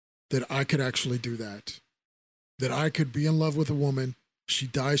that I could actually do that. That I could be in love with a woman, she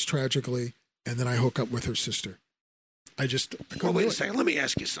dies tragically, and then I hook up with her sister. I couldn't Well, wait do a second. Let me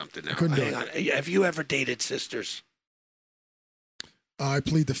ask you something now. Couldn't do Hang on. Have you ever dated sisters? I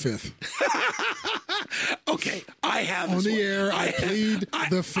plead the fifth. Okay, I have. On the air, I plead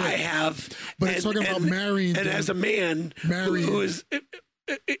the fifth. I have. But it's talking about marrying. And as a man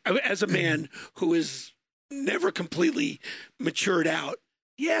who is never completely matured out,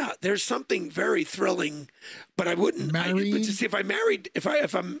 yeah, there's something very thrilling. But I wouldn't. But to see if I married, if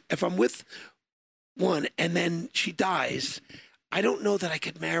I'm with one and then she dies, I don't know that I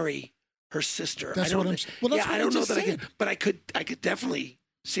could marry her sister. That's what I'm saying. Well, that's what I don't know that said. I could. But I could definitely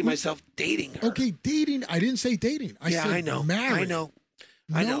see myself dating her. Okay, dating. I didn't say dating. I said I know. married. I know.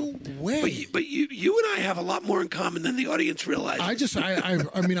 No way. But you and I have a lot more in common than the audience realizes.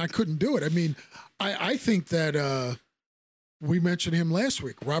 I mean, I couldn't do it. I mean, I think that we mentioned him last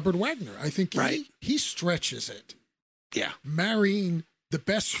week, Robert Wagner. I think he stretches it. Yeah. Marrying the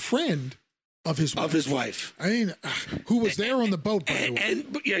best friend of his wife. I mean, who was there on the boat, by the way?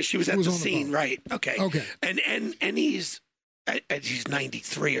 And yeah, she was at the scene, right? Okay. Okay. And he's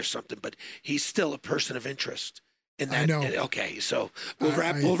 93 or something, but he's still a person of interest. In that, I know. Okay, so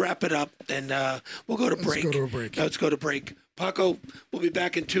we'll wrap it up, and we'll go to break. Let's go to a break. Let's go to break. Paco, we'll be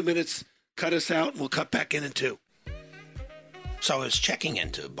back in 2 minutes. Cut us out, and we'll cut back in 2. So I was checking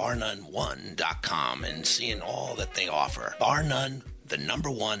into barnone1.com and seeing all that they offer.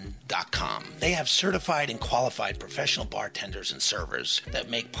 Barnone1.com. They have certified and qualified professional bartenders and servers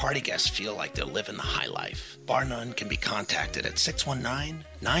that make party guests feel like they're living the high life. Bar None can be contacted at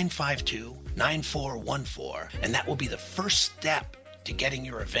 619-952-9414, and that will be the first step to getting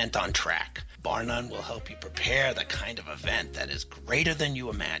your event on track. Bar None will help you prepare the kind of event that is greater than you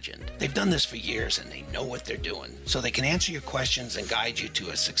imagined. They've done this for years and they know what they're doing, so they can answer your questions and guide you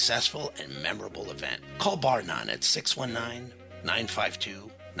to a successful and memorable event. Call Bar None at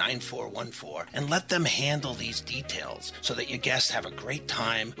 619-952-9414 and let them handle these details so that your guests have a great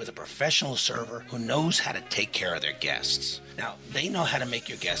time with a professional server who knows how to take care of their guests. Now, they know how to make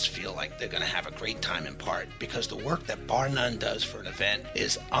your guests feel like they're going to have a great time in part because the work that Bar None does for an event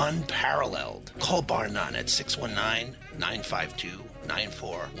is unparalleled. Call Bar None at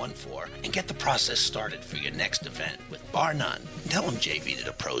 619-952-9414 and get the process started for your next event with Bar None. Tell them JV to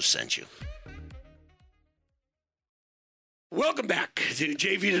the Pros sent you. Welcome back to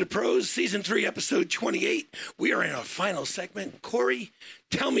JV to the Pros, Season 3, Episode 28. We are in our final segment. Corey,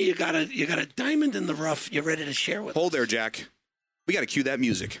 tell me you got a diamond in the rough you're ready to share with us. Hold there, Jack. We got to cue that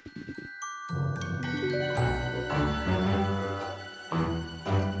music.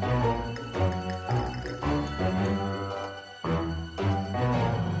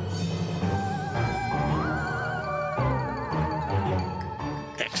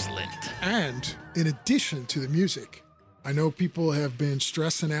 Excellent. And in addition to the music, I know people have been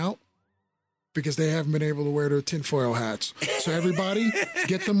stressing out because they haven't been able to wear their tinfoil hats. So everybody,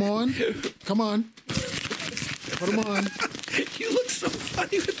 get them on. Come on. Put them on. You look so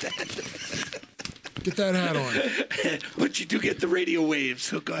funny with that. Get that hat on. But you do get the radio waves,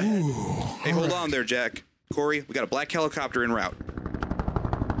 so go ahead. Hey, hold on there, Jack. Corey, we got a black helicopter en route.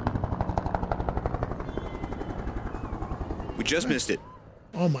 We just missed it.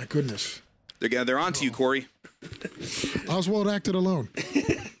 Oh, my goodness. They're on to you, Corey. Oswald acted alone.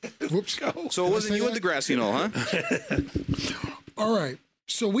 Whoops. So it wasn't you at the grassy knoll, huh? All right.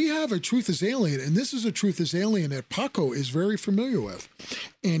 So we have a Truth is Alien, and this is a Truth is Alien that Paco is very familiar with.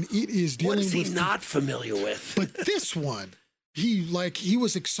 And it is dealing with... What is he not familiar with? But this one, he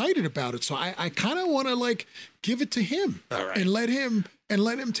was excited about it. So I kind of want to give it to him. All right. And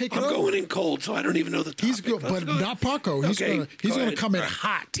let him take it over. I'm going in cold, so I don't even know the topic. He's good, but not Paco. He's Okay, going to come in All right.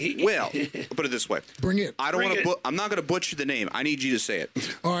 hot. Well, I'll put it this way. Bring it. I don't want to. I'm not going to butcher the name. I need you to say it.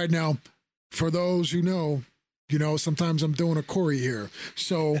 All right, now, for those who know, sometimes I'm doing a Corey here.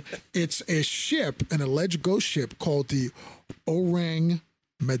 So it's a ship, an alleged ghost ship called the Orang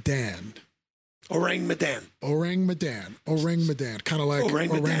Medan. Orang Medan. Orang Medan. Orang Medan. Kind of like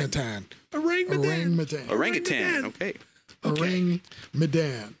orangutan. Orangutan. Orangutan. Okay. Orang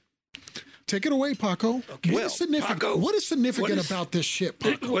Medan. Take it away, Paco. Okay. What is significant about this ship,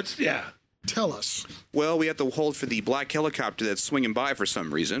 Paco? Tell us. Well, we have to hold for the black helicopter that's swinging by for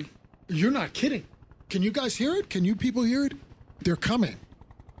some reason. You're not kidding. Can you guys hear it? Can you people hear it? They're coming.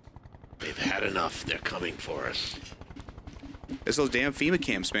 They've had enough. They're coming for us. It's those damn FEMA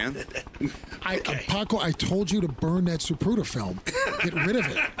camps, man. Paco, I told you to burn that Zapruder film. Get rid of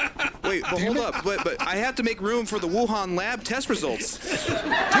it. Wait, but hold up. But I have to make room for the Wuhan lab test results.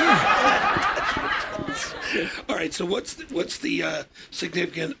 All right, so what's the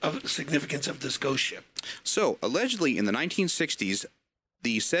significance of this ghost ship? So, allegedly in the 1960s,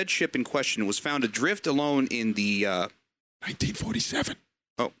 the said ship in question was found adrift alone in the... 1947.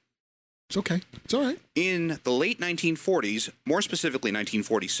 Oh. It's okay. It's all right. In the late 1940s, more specifically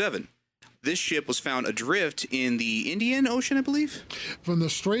 1947, this ship was found adrift in the Indian Ocean, I believe? From the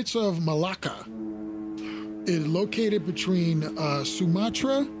Straits of Malacca. It located between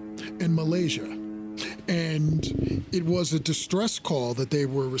Sumatra and Malaysia. And it was a distress call that they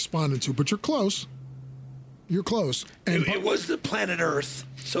were responding to. But you're close. You're close. And it was the planet Earth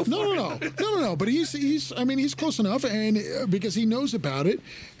so far. No. But he's close enough, and because he knows about it.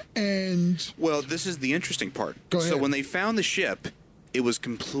 And well, this is the interesting part. Go ahead. So when they found the ship, it was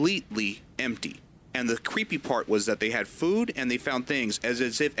completely empty. And the creepy part was that they had food and they found things as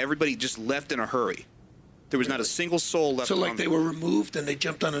if everybody just left in a hurry. There was not a single soul left. So, like, they were removed and they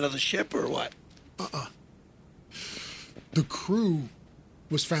jumped on another ship, or what? The crew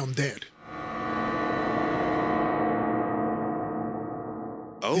was found dead.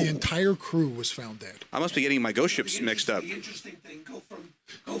 Oh. The entire crew was found dead. I must be getting my ghost ships mixed up. The interesting thing, go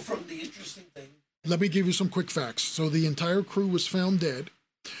from the interesting thing. Let me give you some quick facts. So the entire crew was found dead.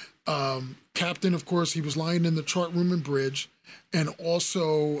 Captain, of course, he was lying in the chart room and bridge. And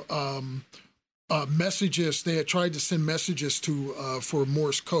also messages, they had tried to send messages for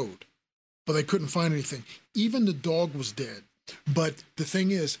Morse code, but they couldn't find anything. Even the dog was dead. But the thing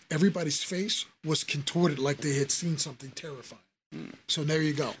is, everybody's face was contorted like they had seen something terrifying. So there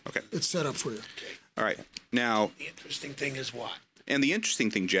you go. Okay. It's set up for you. Okay. All right. Now, The interesting thing is what? and the interesting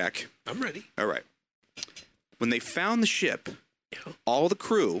thing, Jack. I'm ready. All right. When they found the ship, Yeah. all the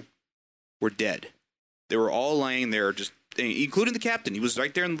crew were dead. They were all laying there, just including the captain. He was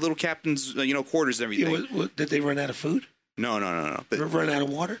right there in the little captain's, quarters and everything. Did they run out of food? No. Did they run out of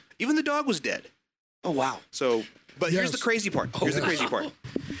water? Even the dog was dead. Oh, wow. So, but here's Yes. the crazy part. Here's the crazy part.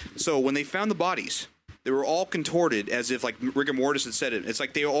 So when they found the bodies, they were all contorted as if, like rigor mortis had said it. It's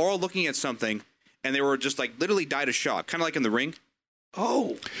like they were all looking at something, and they were just like literally died of shock, kind of like in The Ring.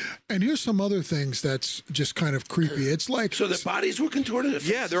 Oh. And here's some other things that's just kind of creepy. It's like So their bodies were contorted?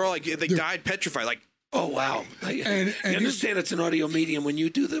 Yeah, they're all like they died petrified. Like, Oh, wow. And you understand it's an audio medium. When you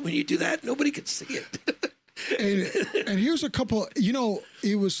do that, nobody can see it. and here's a couple.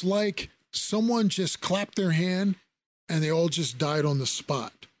 It was like someone just clapped their hand, and they all just died on the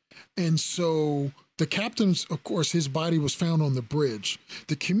spot. And so the captain's, of course, his body was found on the bridge.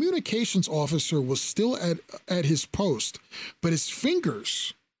 The communications officer was still at his post, but his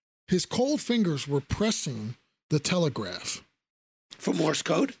cold fingers were pressing the telegraph. For Morse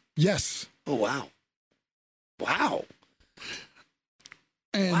code? Yes. Oh, wow. Wow.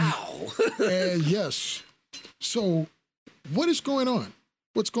 And, Wow. and yes. So what is going on?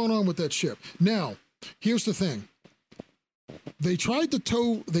 What's going on with that ship? Now, here's the thing. They tried to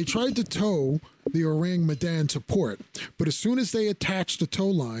tow the Orang Medan to port, but as soon as they attached the tow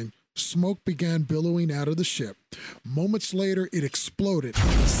line, smoke began billowing out of the ship. Moments later, it exploded,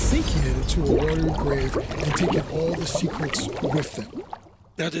 sinking it into a watery grave and taking all the secrets with them.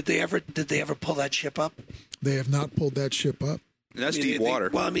 Now, did they ever pull that ship up? They have not pulled that ship up that's deep water.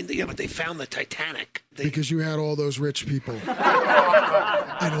 But they found the Titanic. because you had all those rich people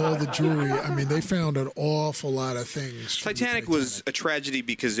and all the jewelry. I mean, they found an awful lot of things. from the Titanic was a tragedy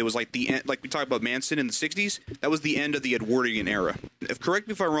because it was like the end, like we talked about Manson in the 60s. That was the end of the Edwardian era. Correct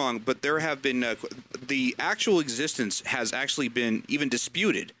me if I'm wrong, but there have been the actual existence has actually been even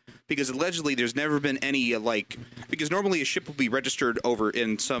disputed because allegedly there's never been any because normally a ship will be registered over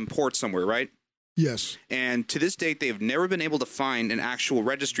in some port somewhere, right? Yes. And to this date, they have never been able to find an actual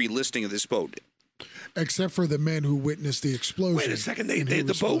registry listing of this boat. Except for the men who witnessed the explosion. Wait a second. and who The boat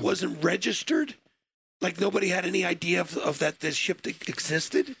responded. wasn't registered? Like nobody had any idea of that this ship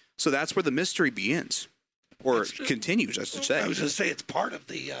existed? So that's where the mystery begins, or continues, I should say. I was going to say it's part of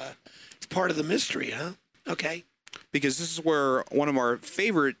the mystery, huh? Okay. Because this is where one of our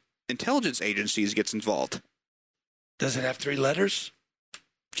favorite intelligence agencies gets involved. Does it have 3 letters?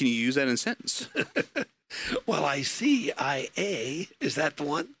 Can you use that in a sentence? Well, I see. IA. Is that the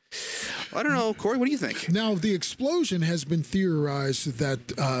one? I don't know. Corey, what do you think? Now, the explosion has been theorized that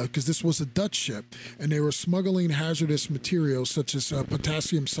because this was a Dutch ship and they were smuggling hazardous materials such as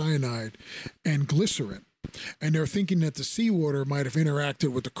potassium cyanide and glycerin. And they're thinking that the seawater might have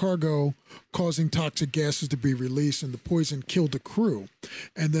interacted with the cargo, causing toxic gases to be released, and the poison killed the crew.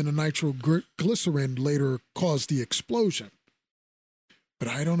 And then the nitroglycerin later caused the explosion. But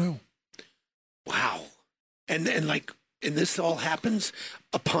I don't know. Wow. And this all happens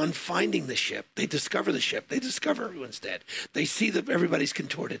upon finding the ship. They discover the ship. They discover everyone's dead. They see that everybody's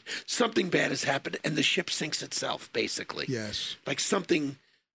contorted. Something bad has happened, and the ship sinks itself, basically. Yes. Like something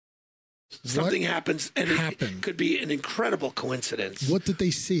happens, and it could be an incredible coincidence. What did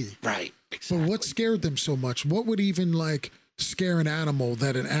they see? Right. Exactly. But what scared them so much? What would even scare an animal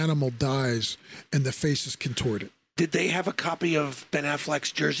that an animal dies and the face is contorted? Did they have a copy of Ben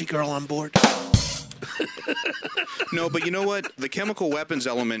Affleck's Jersey Girl on board? No, but you know what? The chemical weapons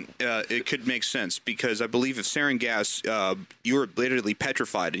element, it could make sense because I believe if sarin gas, you are literally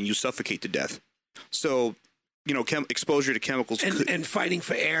petrified and you suffocate to death. So, exposure to chemicals and fighting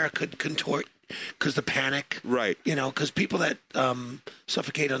for air could contort because the panic. Right. Because people that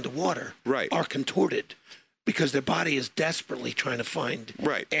suffocate underwater are contorted because their body is desperately trying to find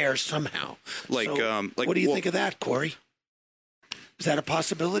air somehow. What do you think of that, Corey? Is that a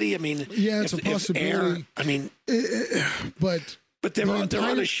possibility? I mean, Yeah, it's a possibility. But they're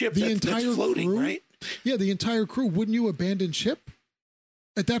on a ship that's floating, crew, right? Yeah, the entire crew. Wouldn't you abandon ship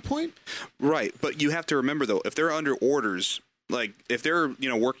at that point? Right, but you have to remember though, if they're under orders, like if they're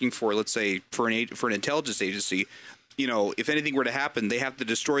working for, let's say, for an intelligence agency, if anything were to happen, they have to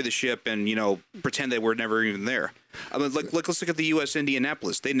destroy the ship and pretend that we're never even there. I mean, let's look at the U.S.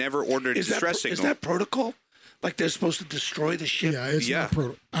 Indianapolis. They never ordered a distress signal. Is that protocol? Like they're supposed to destroy the ship? Yeah, it's not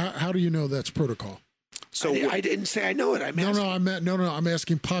protocol. How do you know that's protocol? So I didn't say I know it. I'm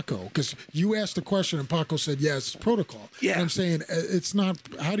asking Paco because you asked the question and Paco said yes, it's protocol. Yeah, and I'm saying it's not.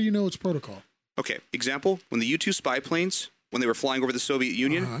 How do you know it's protocol? Okay, example: when the U-2 spy planes, when they were flying over the Soviet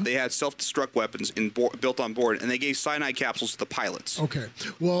Union, they had self-destruct weapons built on board, and they gave cyanide capsules to the pilots. Okay,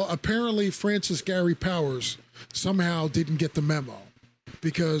 well, apparently Francis Gary Powers somehow didn't get the memo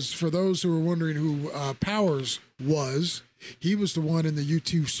because for those who are wondering who Powers was. He was the one in the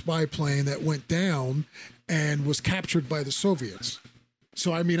U-2 spy plane that went down and was captured by the Soviets.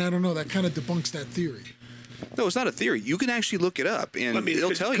 So, I mean, I don't know. That kind of debunks that theory. No, it's not a theory. You can actually look it up, and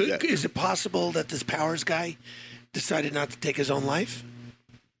it'll tell you that. Is it possible that this Powers guy decided not to take his own life?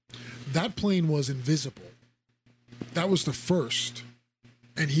 That plane was invisible. That was the first,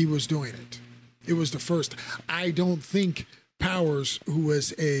 and he was doing it. It was the first. I don't think Powers, who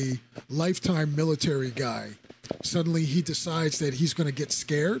was a lifetime military guy, suddenly he decides that he's going to get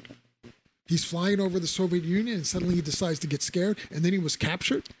scared. He's flying over the Soviet Union and suddenly he decides to get scared and then he was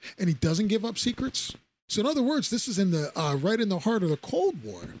captured and he doesn't give up secrets. So in other words, this is in the right in the heart of the Cold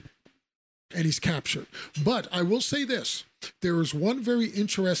War and he's captured. But I will say this. There is one very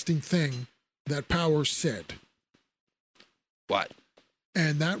interesting thing that Powers said. What?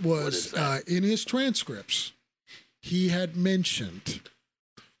 And that was in his transcripts, he had mentioned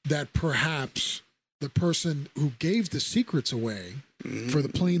that perhaps the person who gave the secrets away for the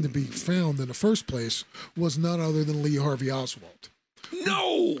plane to be found in the first place was none other than Lee Harvey Oswald.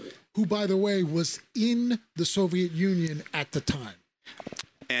 No! Who, by the way, was in the Soviet Union at the time.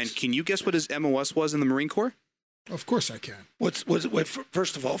 And can you guess what his MOS was in the Marine Corps? Of course I can.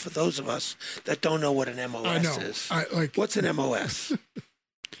 First of all, for those of us that don't know what an MOS is, what's an MOS?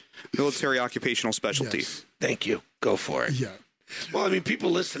 Military Occupational Specialty. Yes. Thank you. Go for it. Yeah. Well, I mean, people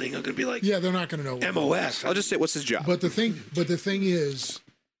listening are going to be like, yeah, they're not going to know. MOS. I'll just say, what's his job? But the thing is,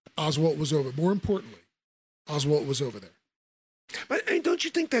 Oswald was over. More importantly, Oswald was over there. But I mean, don't you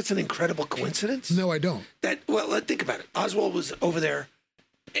think that's an incredible coincidence? No, I don't. Well, think about it. Oswald was over there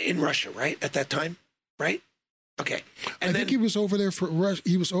in Russia, right? At that time, right? Okay. I think he was over there for Russia.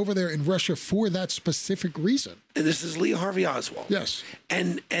 He was over there in Russia for that specific reason. And this is Lee Harvey Oswald. Yes.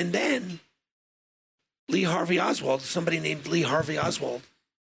 And then Lee Harvey Oswald, somebody named Lee Harvey Oswald,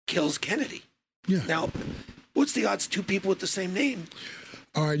 kills Kennedy. Yeah. Now, what's the odds two people with the same name?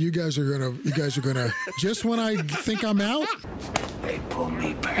 All right, you guys are gonna. Just when I think I'm out, they pull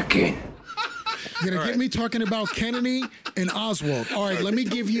me back in. You're gonna get me talking about Kennedy and Oswald. All right, let me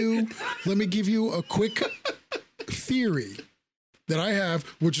give you a quick theory that I have,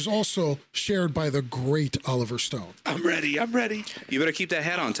 which is also shared by the great Oliver Stone. I'm ready. You better keep that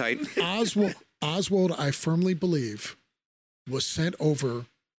hat on tight. Oswald, I firmly believe, was sent over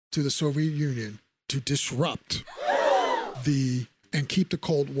to the Soviet Union to disrupt and keep the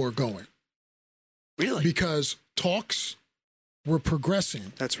Cold War going. Really? Because talks were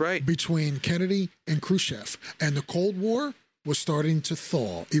progressing. That's right. Between Kennedy and Khrushchev. And the Cold War was starting to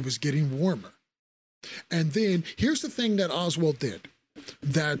thaw. It was getting warmer. And then here's the thing that Oswald did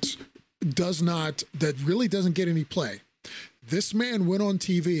that really doesn't get any play. This man went on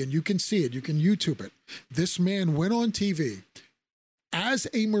TV, and you can see it. You can YouTube it. This man went on TV as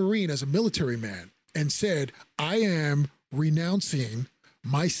a Marine, as a military man, and said, I am renouncing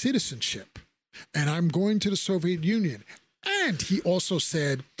my citizenship, and I'm going to the Soviet Union. And he also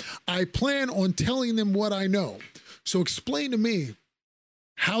said, I plan on telling them what I know. So explain to me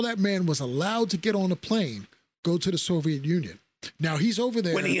how that man was allowed to get on a plane, go to the Soviet Union. Now he's over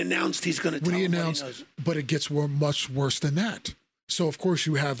there. When he announced he's going to tell them what he knows. But it gets much worse than that. So, of course,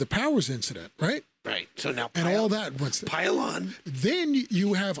 you have the Powers incident, right? Right. So now all that. Pile on. Then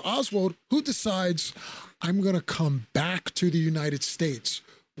you have Oswald, who decides, I'm going to come back to the United States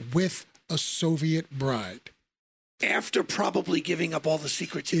with a Soviet bride. After probably giving up all the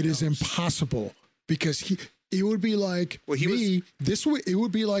secrets. It is impossible because it would be like me. It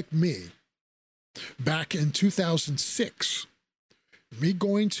would be like me back in 2006. Me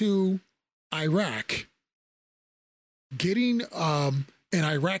going to Iraq, getting an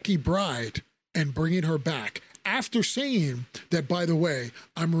Iraqi bride and bringing her back after saying that, by the way,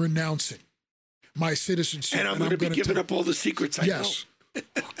 I'm renouncing. my citizenship. And I'm going to be giving up all the secrets I know.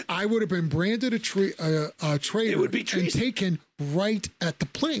 I would have been branded a traitor It would be treason. and taken right at the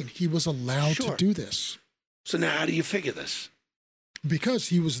plane. He was allowed to do this. So now how do you figure this? Because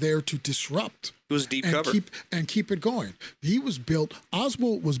he was there to disrupt. It was deep and cover. Keep it going. He was built,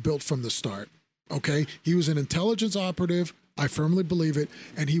 Oswald was built from the start, okay? He was an intelligence operative. I firmly believe it.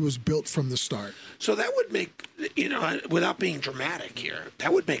 And he was built from the start. So that would make, without being dramatic here,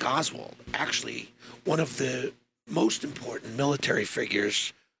 that would make Oswald actually one of the most important military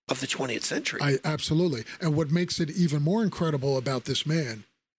figures of the 20th century. Absolutely. And what makes it even more incredible about this man,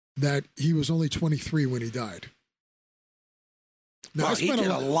 that he was only 23 when he died. Now, he did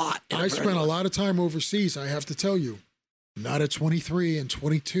a lot. I spent a lot of time overseas, I have to tell you. Not at 23 and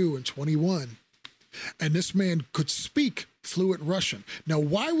 22 and 21. And this man could speak fluent Russian. Now,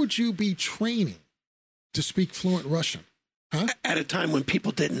 why would you be training to speak fluent Russian? Huh? At a time when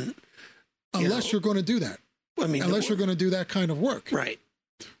people didn't. Unless you're going to do that. I mean, unless you're going to do that kind of work. Right.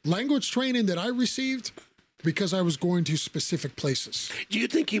 Language training that I received because I was going to specific places. Do you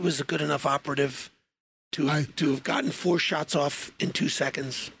think he was a good enough operative to have gotten 4 shots off in 2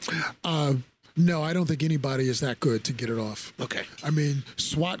 seconds? No, I don't think anybody is that good to get it off. Okay. I mean,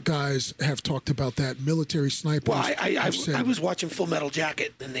 SWAT guys have talked about that. Military snipers. Well, I was watching Full Metal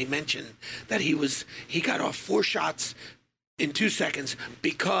Jacket, and they mentioned that he got off 4 shots in 2 seconds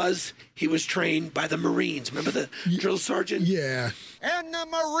because he was trained by the Marines. Remember the drill sergeant? Yeah. And the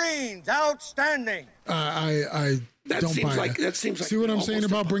Marines, outstanding. I that don't seems buy like that. that seems like. See what I'm saying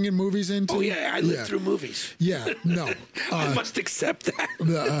about bringing movies into? Oh yeah, I lived through movies. Yeah, no. I must accept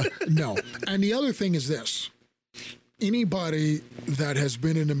that. No. And the other thing is this. Anybody that has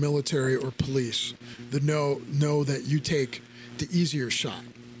been in the military or police that know that you take the easier shot.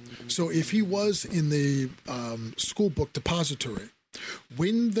 So if he was in the school book depository,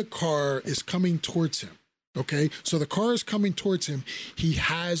 when the car is coming towards him, okay? So the car is coming towards him, he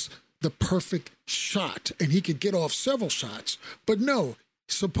has the perfect shot, and he could get off several shots. But no,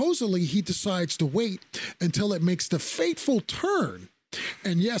 supposedly he decides to wait until it makes the fateful turn.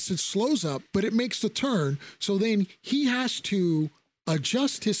 And yes, it slows up, but it makes the turn. So then he has to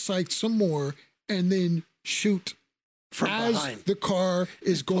adjust his sights some more and then shoot from as behind. The car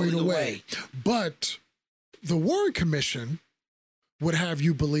is going away. But the Warren Commission would have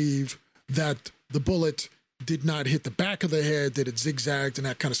you believe that the bullet did not hit the back of the head, that it zigzagged and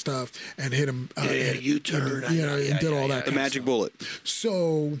that kind of stuff, and hit him. U-turn. And did all that. The magic bullet.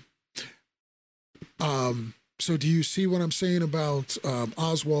 So, so do you see what I'm saying about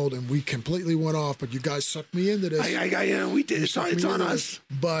Oswald? And we completely went off, but you guys sucked me into this. We did. It's on us.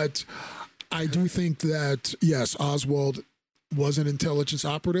 But I do think that, yes, Oswald was an intelligence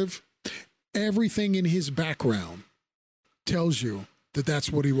operative. Everything in his background tells you that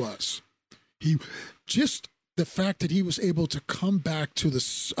that's what he was. He just the fact that he was able to come back to the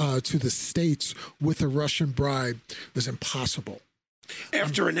States with a Russian bribe was impossible.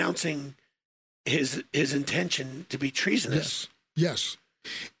 After announcing his intention to be treasonous. Yes.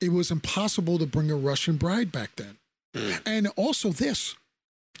 It was impossible to bring a Russian bride back then. And also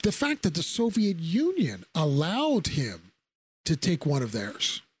the fact that the Soviet Union allowed him to take one of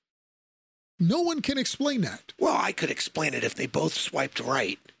theirs. No one can explain that. Well, I could explain it if they both swiped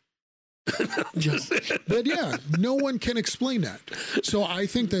right. But yeah, no one can explain that. So I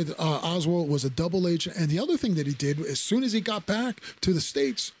think that Oswald was a double agent. And the other thing that he did, as soon as he got back to the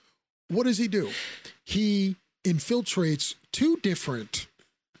States, what does he do? He infiltrates 2 different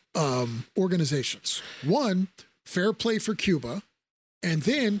organizations. One, Fair Play for Cuba, and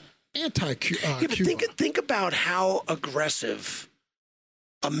then anti-Cuba. Think about how aggressive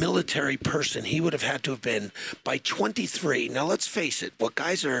a military person he would have had to have been by 23. Now, let's face it, what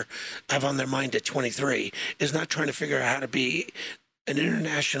guys have on their mind at 23 is not trying to figure out how to be an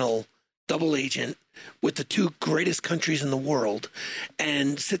international double agent with the 2 greatest countries in the world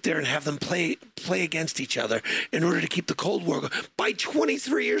and sit there and have them play against each other in order to keep the Cold War going. By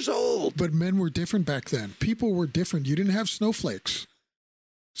 23 years old. But men were different back then. People were different. You didn't have snowflakes.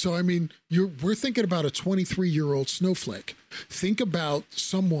 So, I mean, we're thinking about a 23-year-old snowflake. Think about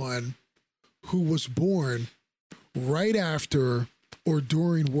someone who was born right after or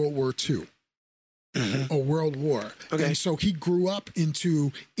during World War II. A world war. Okay. And so he grew up in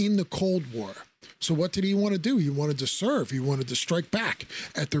the Cold War. So what did he want to do? He wanted to serve. He wanted to strike back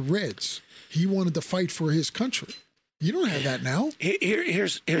at the Reds. He wanted to fight for his country. You don't have that now.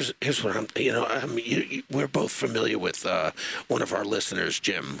 Here's what we're both familiar with one of our listeners,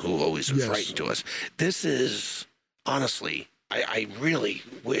 Jim, who always was writing to us. This is, honestly, I really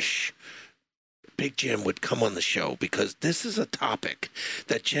wish Big Jim would come on the show, because this is a topic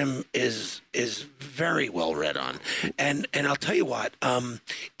that Jim is very well read on. And I'll tell you what,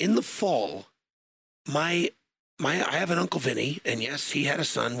 in the fall, I have an Uncle Vinny, and yes, he had a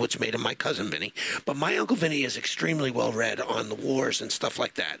son, which made him my cousin Vinny. But my Uncle Vinny is extremely well read on the wars and stuff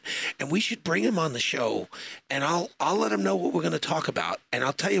like that. And we should bring him on the show, and I'll let him know what we're going to talk about. And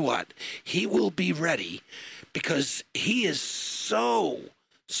I'll tell you what, he will be ready, because he is so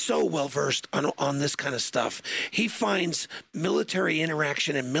well versed on this kind of stuff. He finds military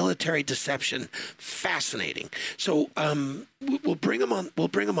interaction and military deception fascinating. So we'll bring him on.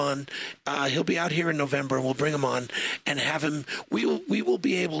 He'll be out here in November, and we'll bring him on and have him. We will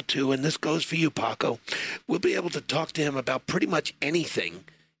be able to, and this goes for you, Paco. We'll be able to talk to him about pretty much anything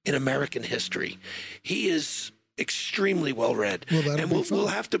in American history. He is extremely well read, and we'll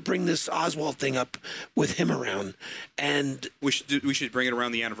have to bring this Oswald thing up with him around, and we should bring it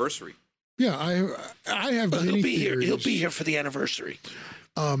around the anniversary. Yeah, I have many he'll be theories. He'll be here for the anniversary.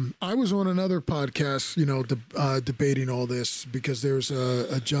 I was on another podcast, debating all this, because there's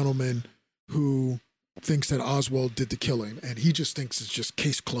a gentleman who thinks that Oswald did the killing, and he just thinks it's just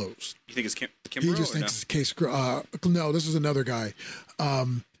case closed. You think it's Kimbrough? He just thinks it's case. No, this is another guy,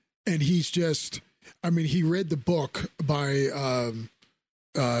 and he's just. I mean, he read the book by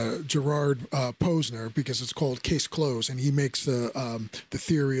Gerard Posner, because it's called Case Closed, and he makes the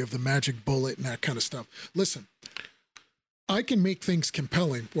theory of the magic bullet and that kind of stuff. Listen, I can make things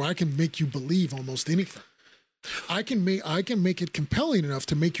compelling, or I can make you believe almost anything. I can make it compelling enough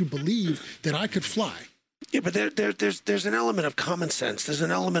to make you believe that I could fly. Yeah, but there's an element of common sense. There's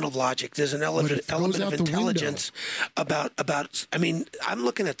an element of logic. There's an element of intelligence about. I mean, I'm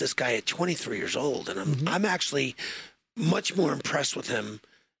looking at this guy at 23 years old, and I'm actually much more impressed with him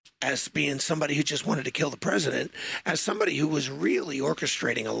as being somebody who just wanted to kill the president, as somebody who was really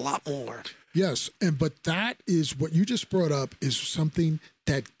orchestrating a lot more. Yes, but that is what you just brought up, is something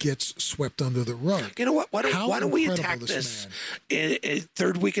that gets swept under the rug. You know what? Why don't we attack this in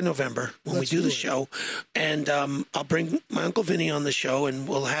third week in November when we do the show? And I'll bring my Uncle Vinny on the show, and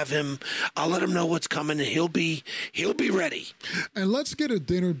we'll have him. I'll let him know what's coming, and he'll be ready. And let's get a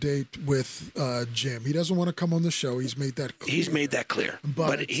dinner date with Jim. He doesn't want to come on the show. He's made that clear. He's made that clear.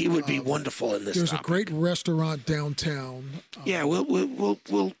 But he would be wonderful in this. There's topic. a great restaurant downtown. Yeah,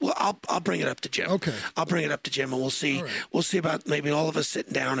 I'll bring it up to Jim. Okay, I'll bring it up to Jim, and we'll see. Right. We'll see about maybe all of us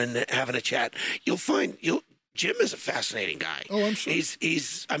sitting down and having a chat. Jim is a fascinating guy. Oh, I'm sure.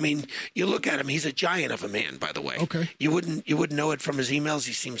 He's. I mean, you look at him. He's a giant of a man, by the way. Okay. You wouldn't know it from his emails.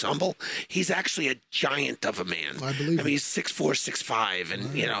 He seems humble. He's actually a giant of a man. I believe. I mean, he's 6'4", 6'5",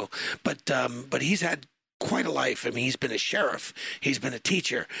 and but he's had quite a life. I mean, he's been a sheriff. He's been a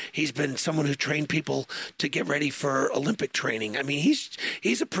teacher. He's been someone who trained people to get ready for Olympic training. I mean,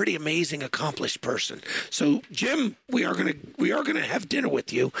 he's a pretty amazing, accomplished person. So, Jim, we are gonna have dinner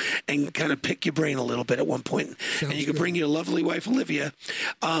with you and kind of pick your brain a little bit at one point. And you can bring your lovely wife Olivia.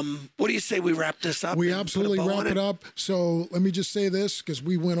 What do you say we wrap this up? We absolutely wrap it up. So let me just say this, because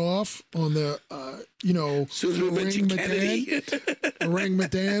we went off on the Orang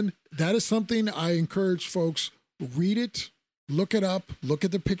Medan. That is something I encourage folks. Read it, look it up, look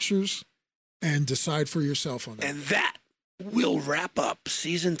at the pictures, and decide for yourself on that. And that will wrap up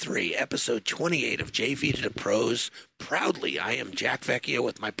Season 3, Episode 28 of JV to the Pros. Proudly, I am Jack Vecchio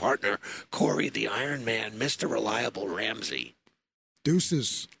with my partner, Corey the Iron Man, Mr. Reliable Ramsey.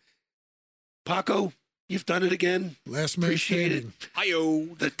 Deuces. Paco, you've done it again. Last man Appreciate standing. it.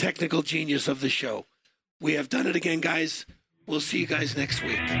 Hi-yo. The technical genius of the show. We have done it again, guys. We'll see you guys next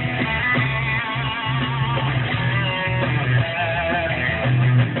week.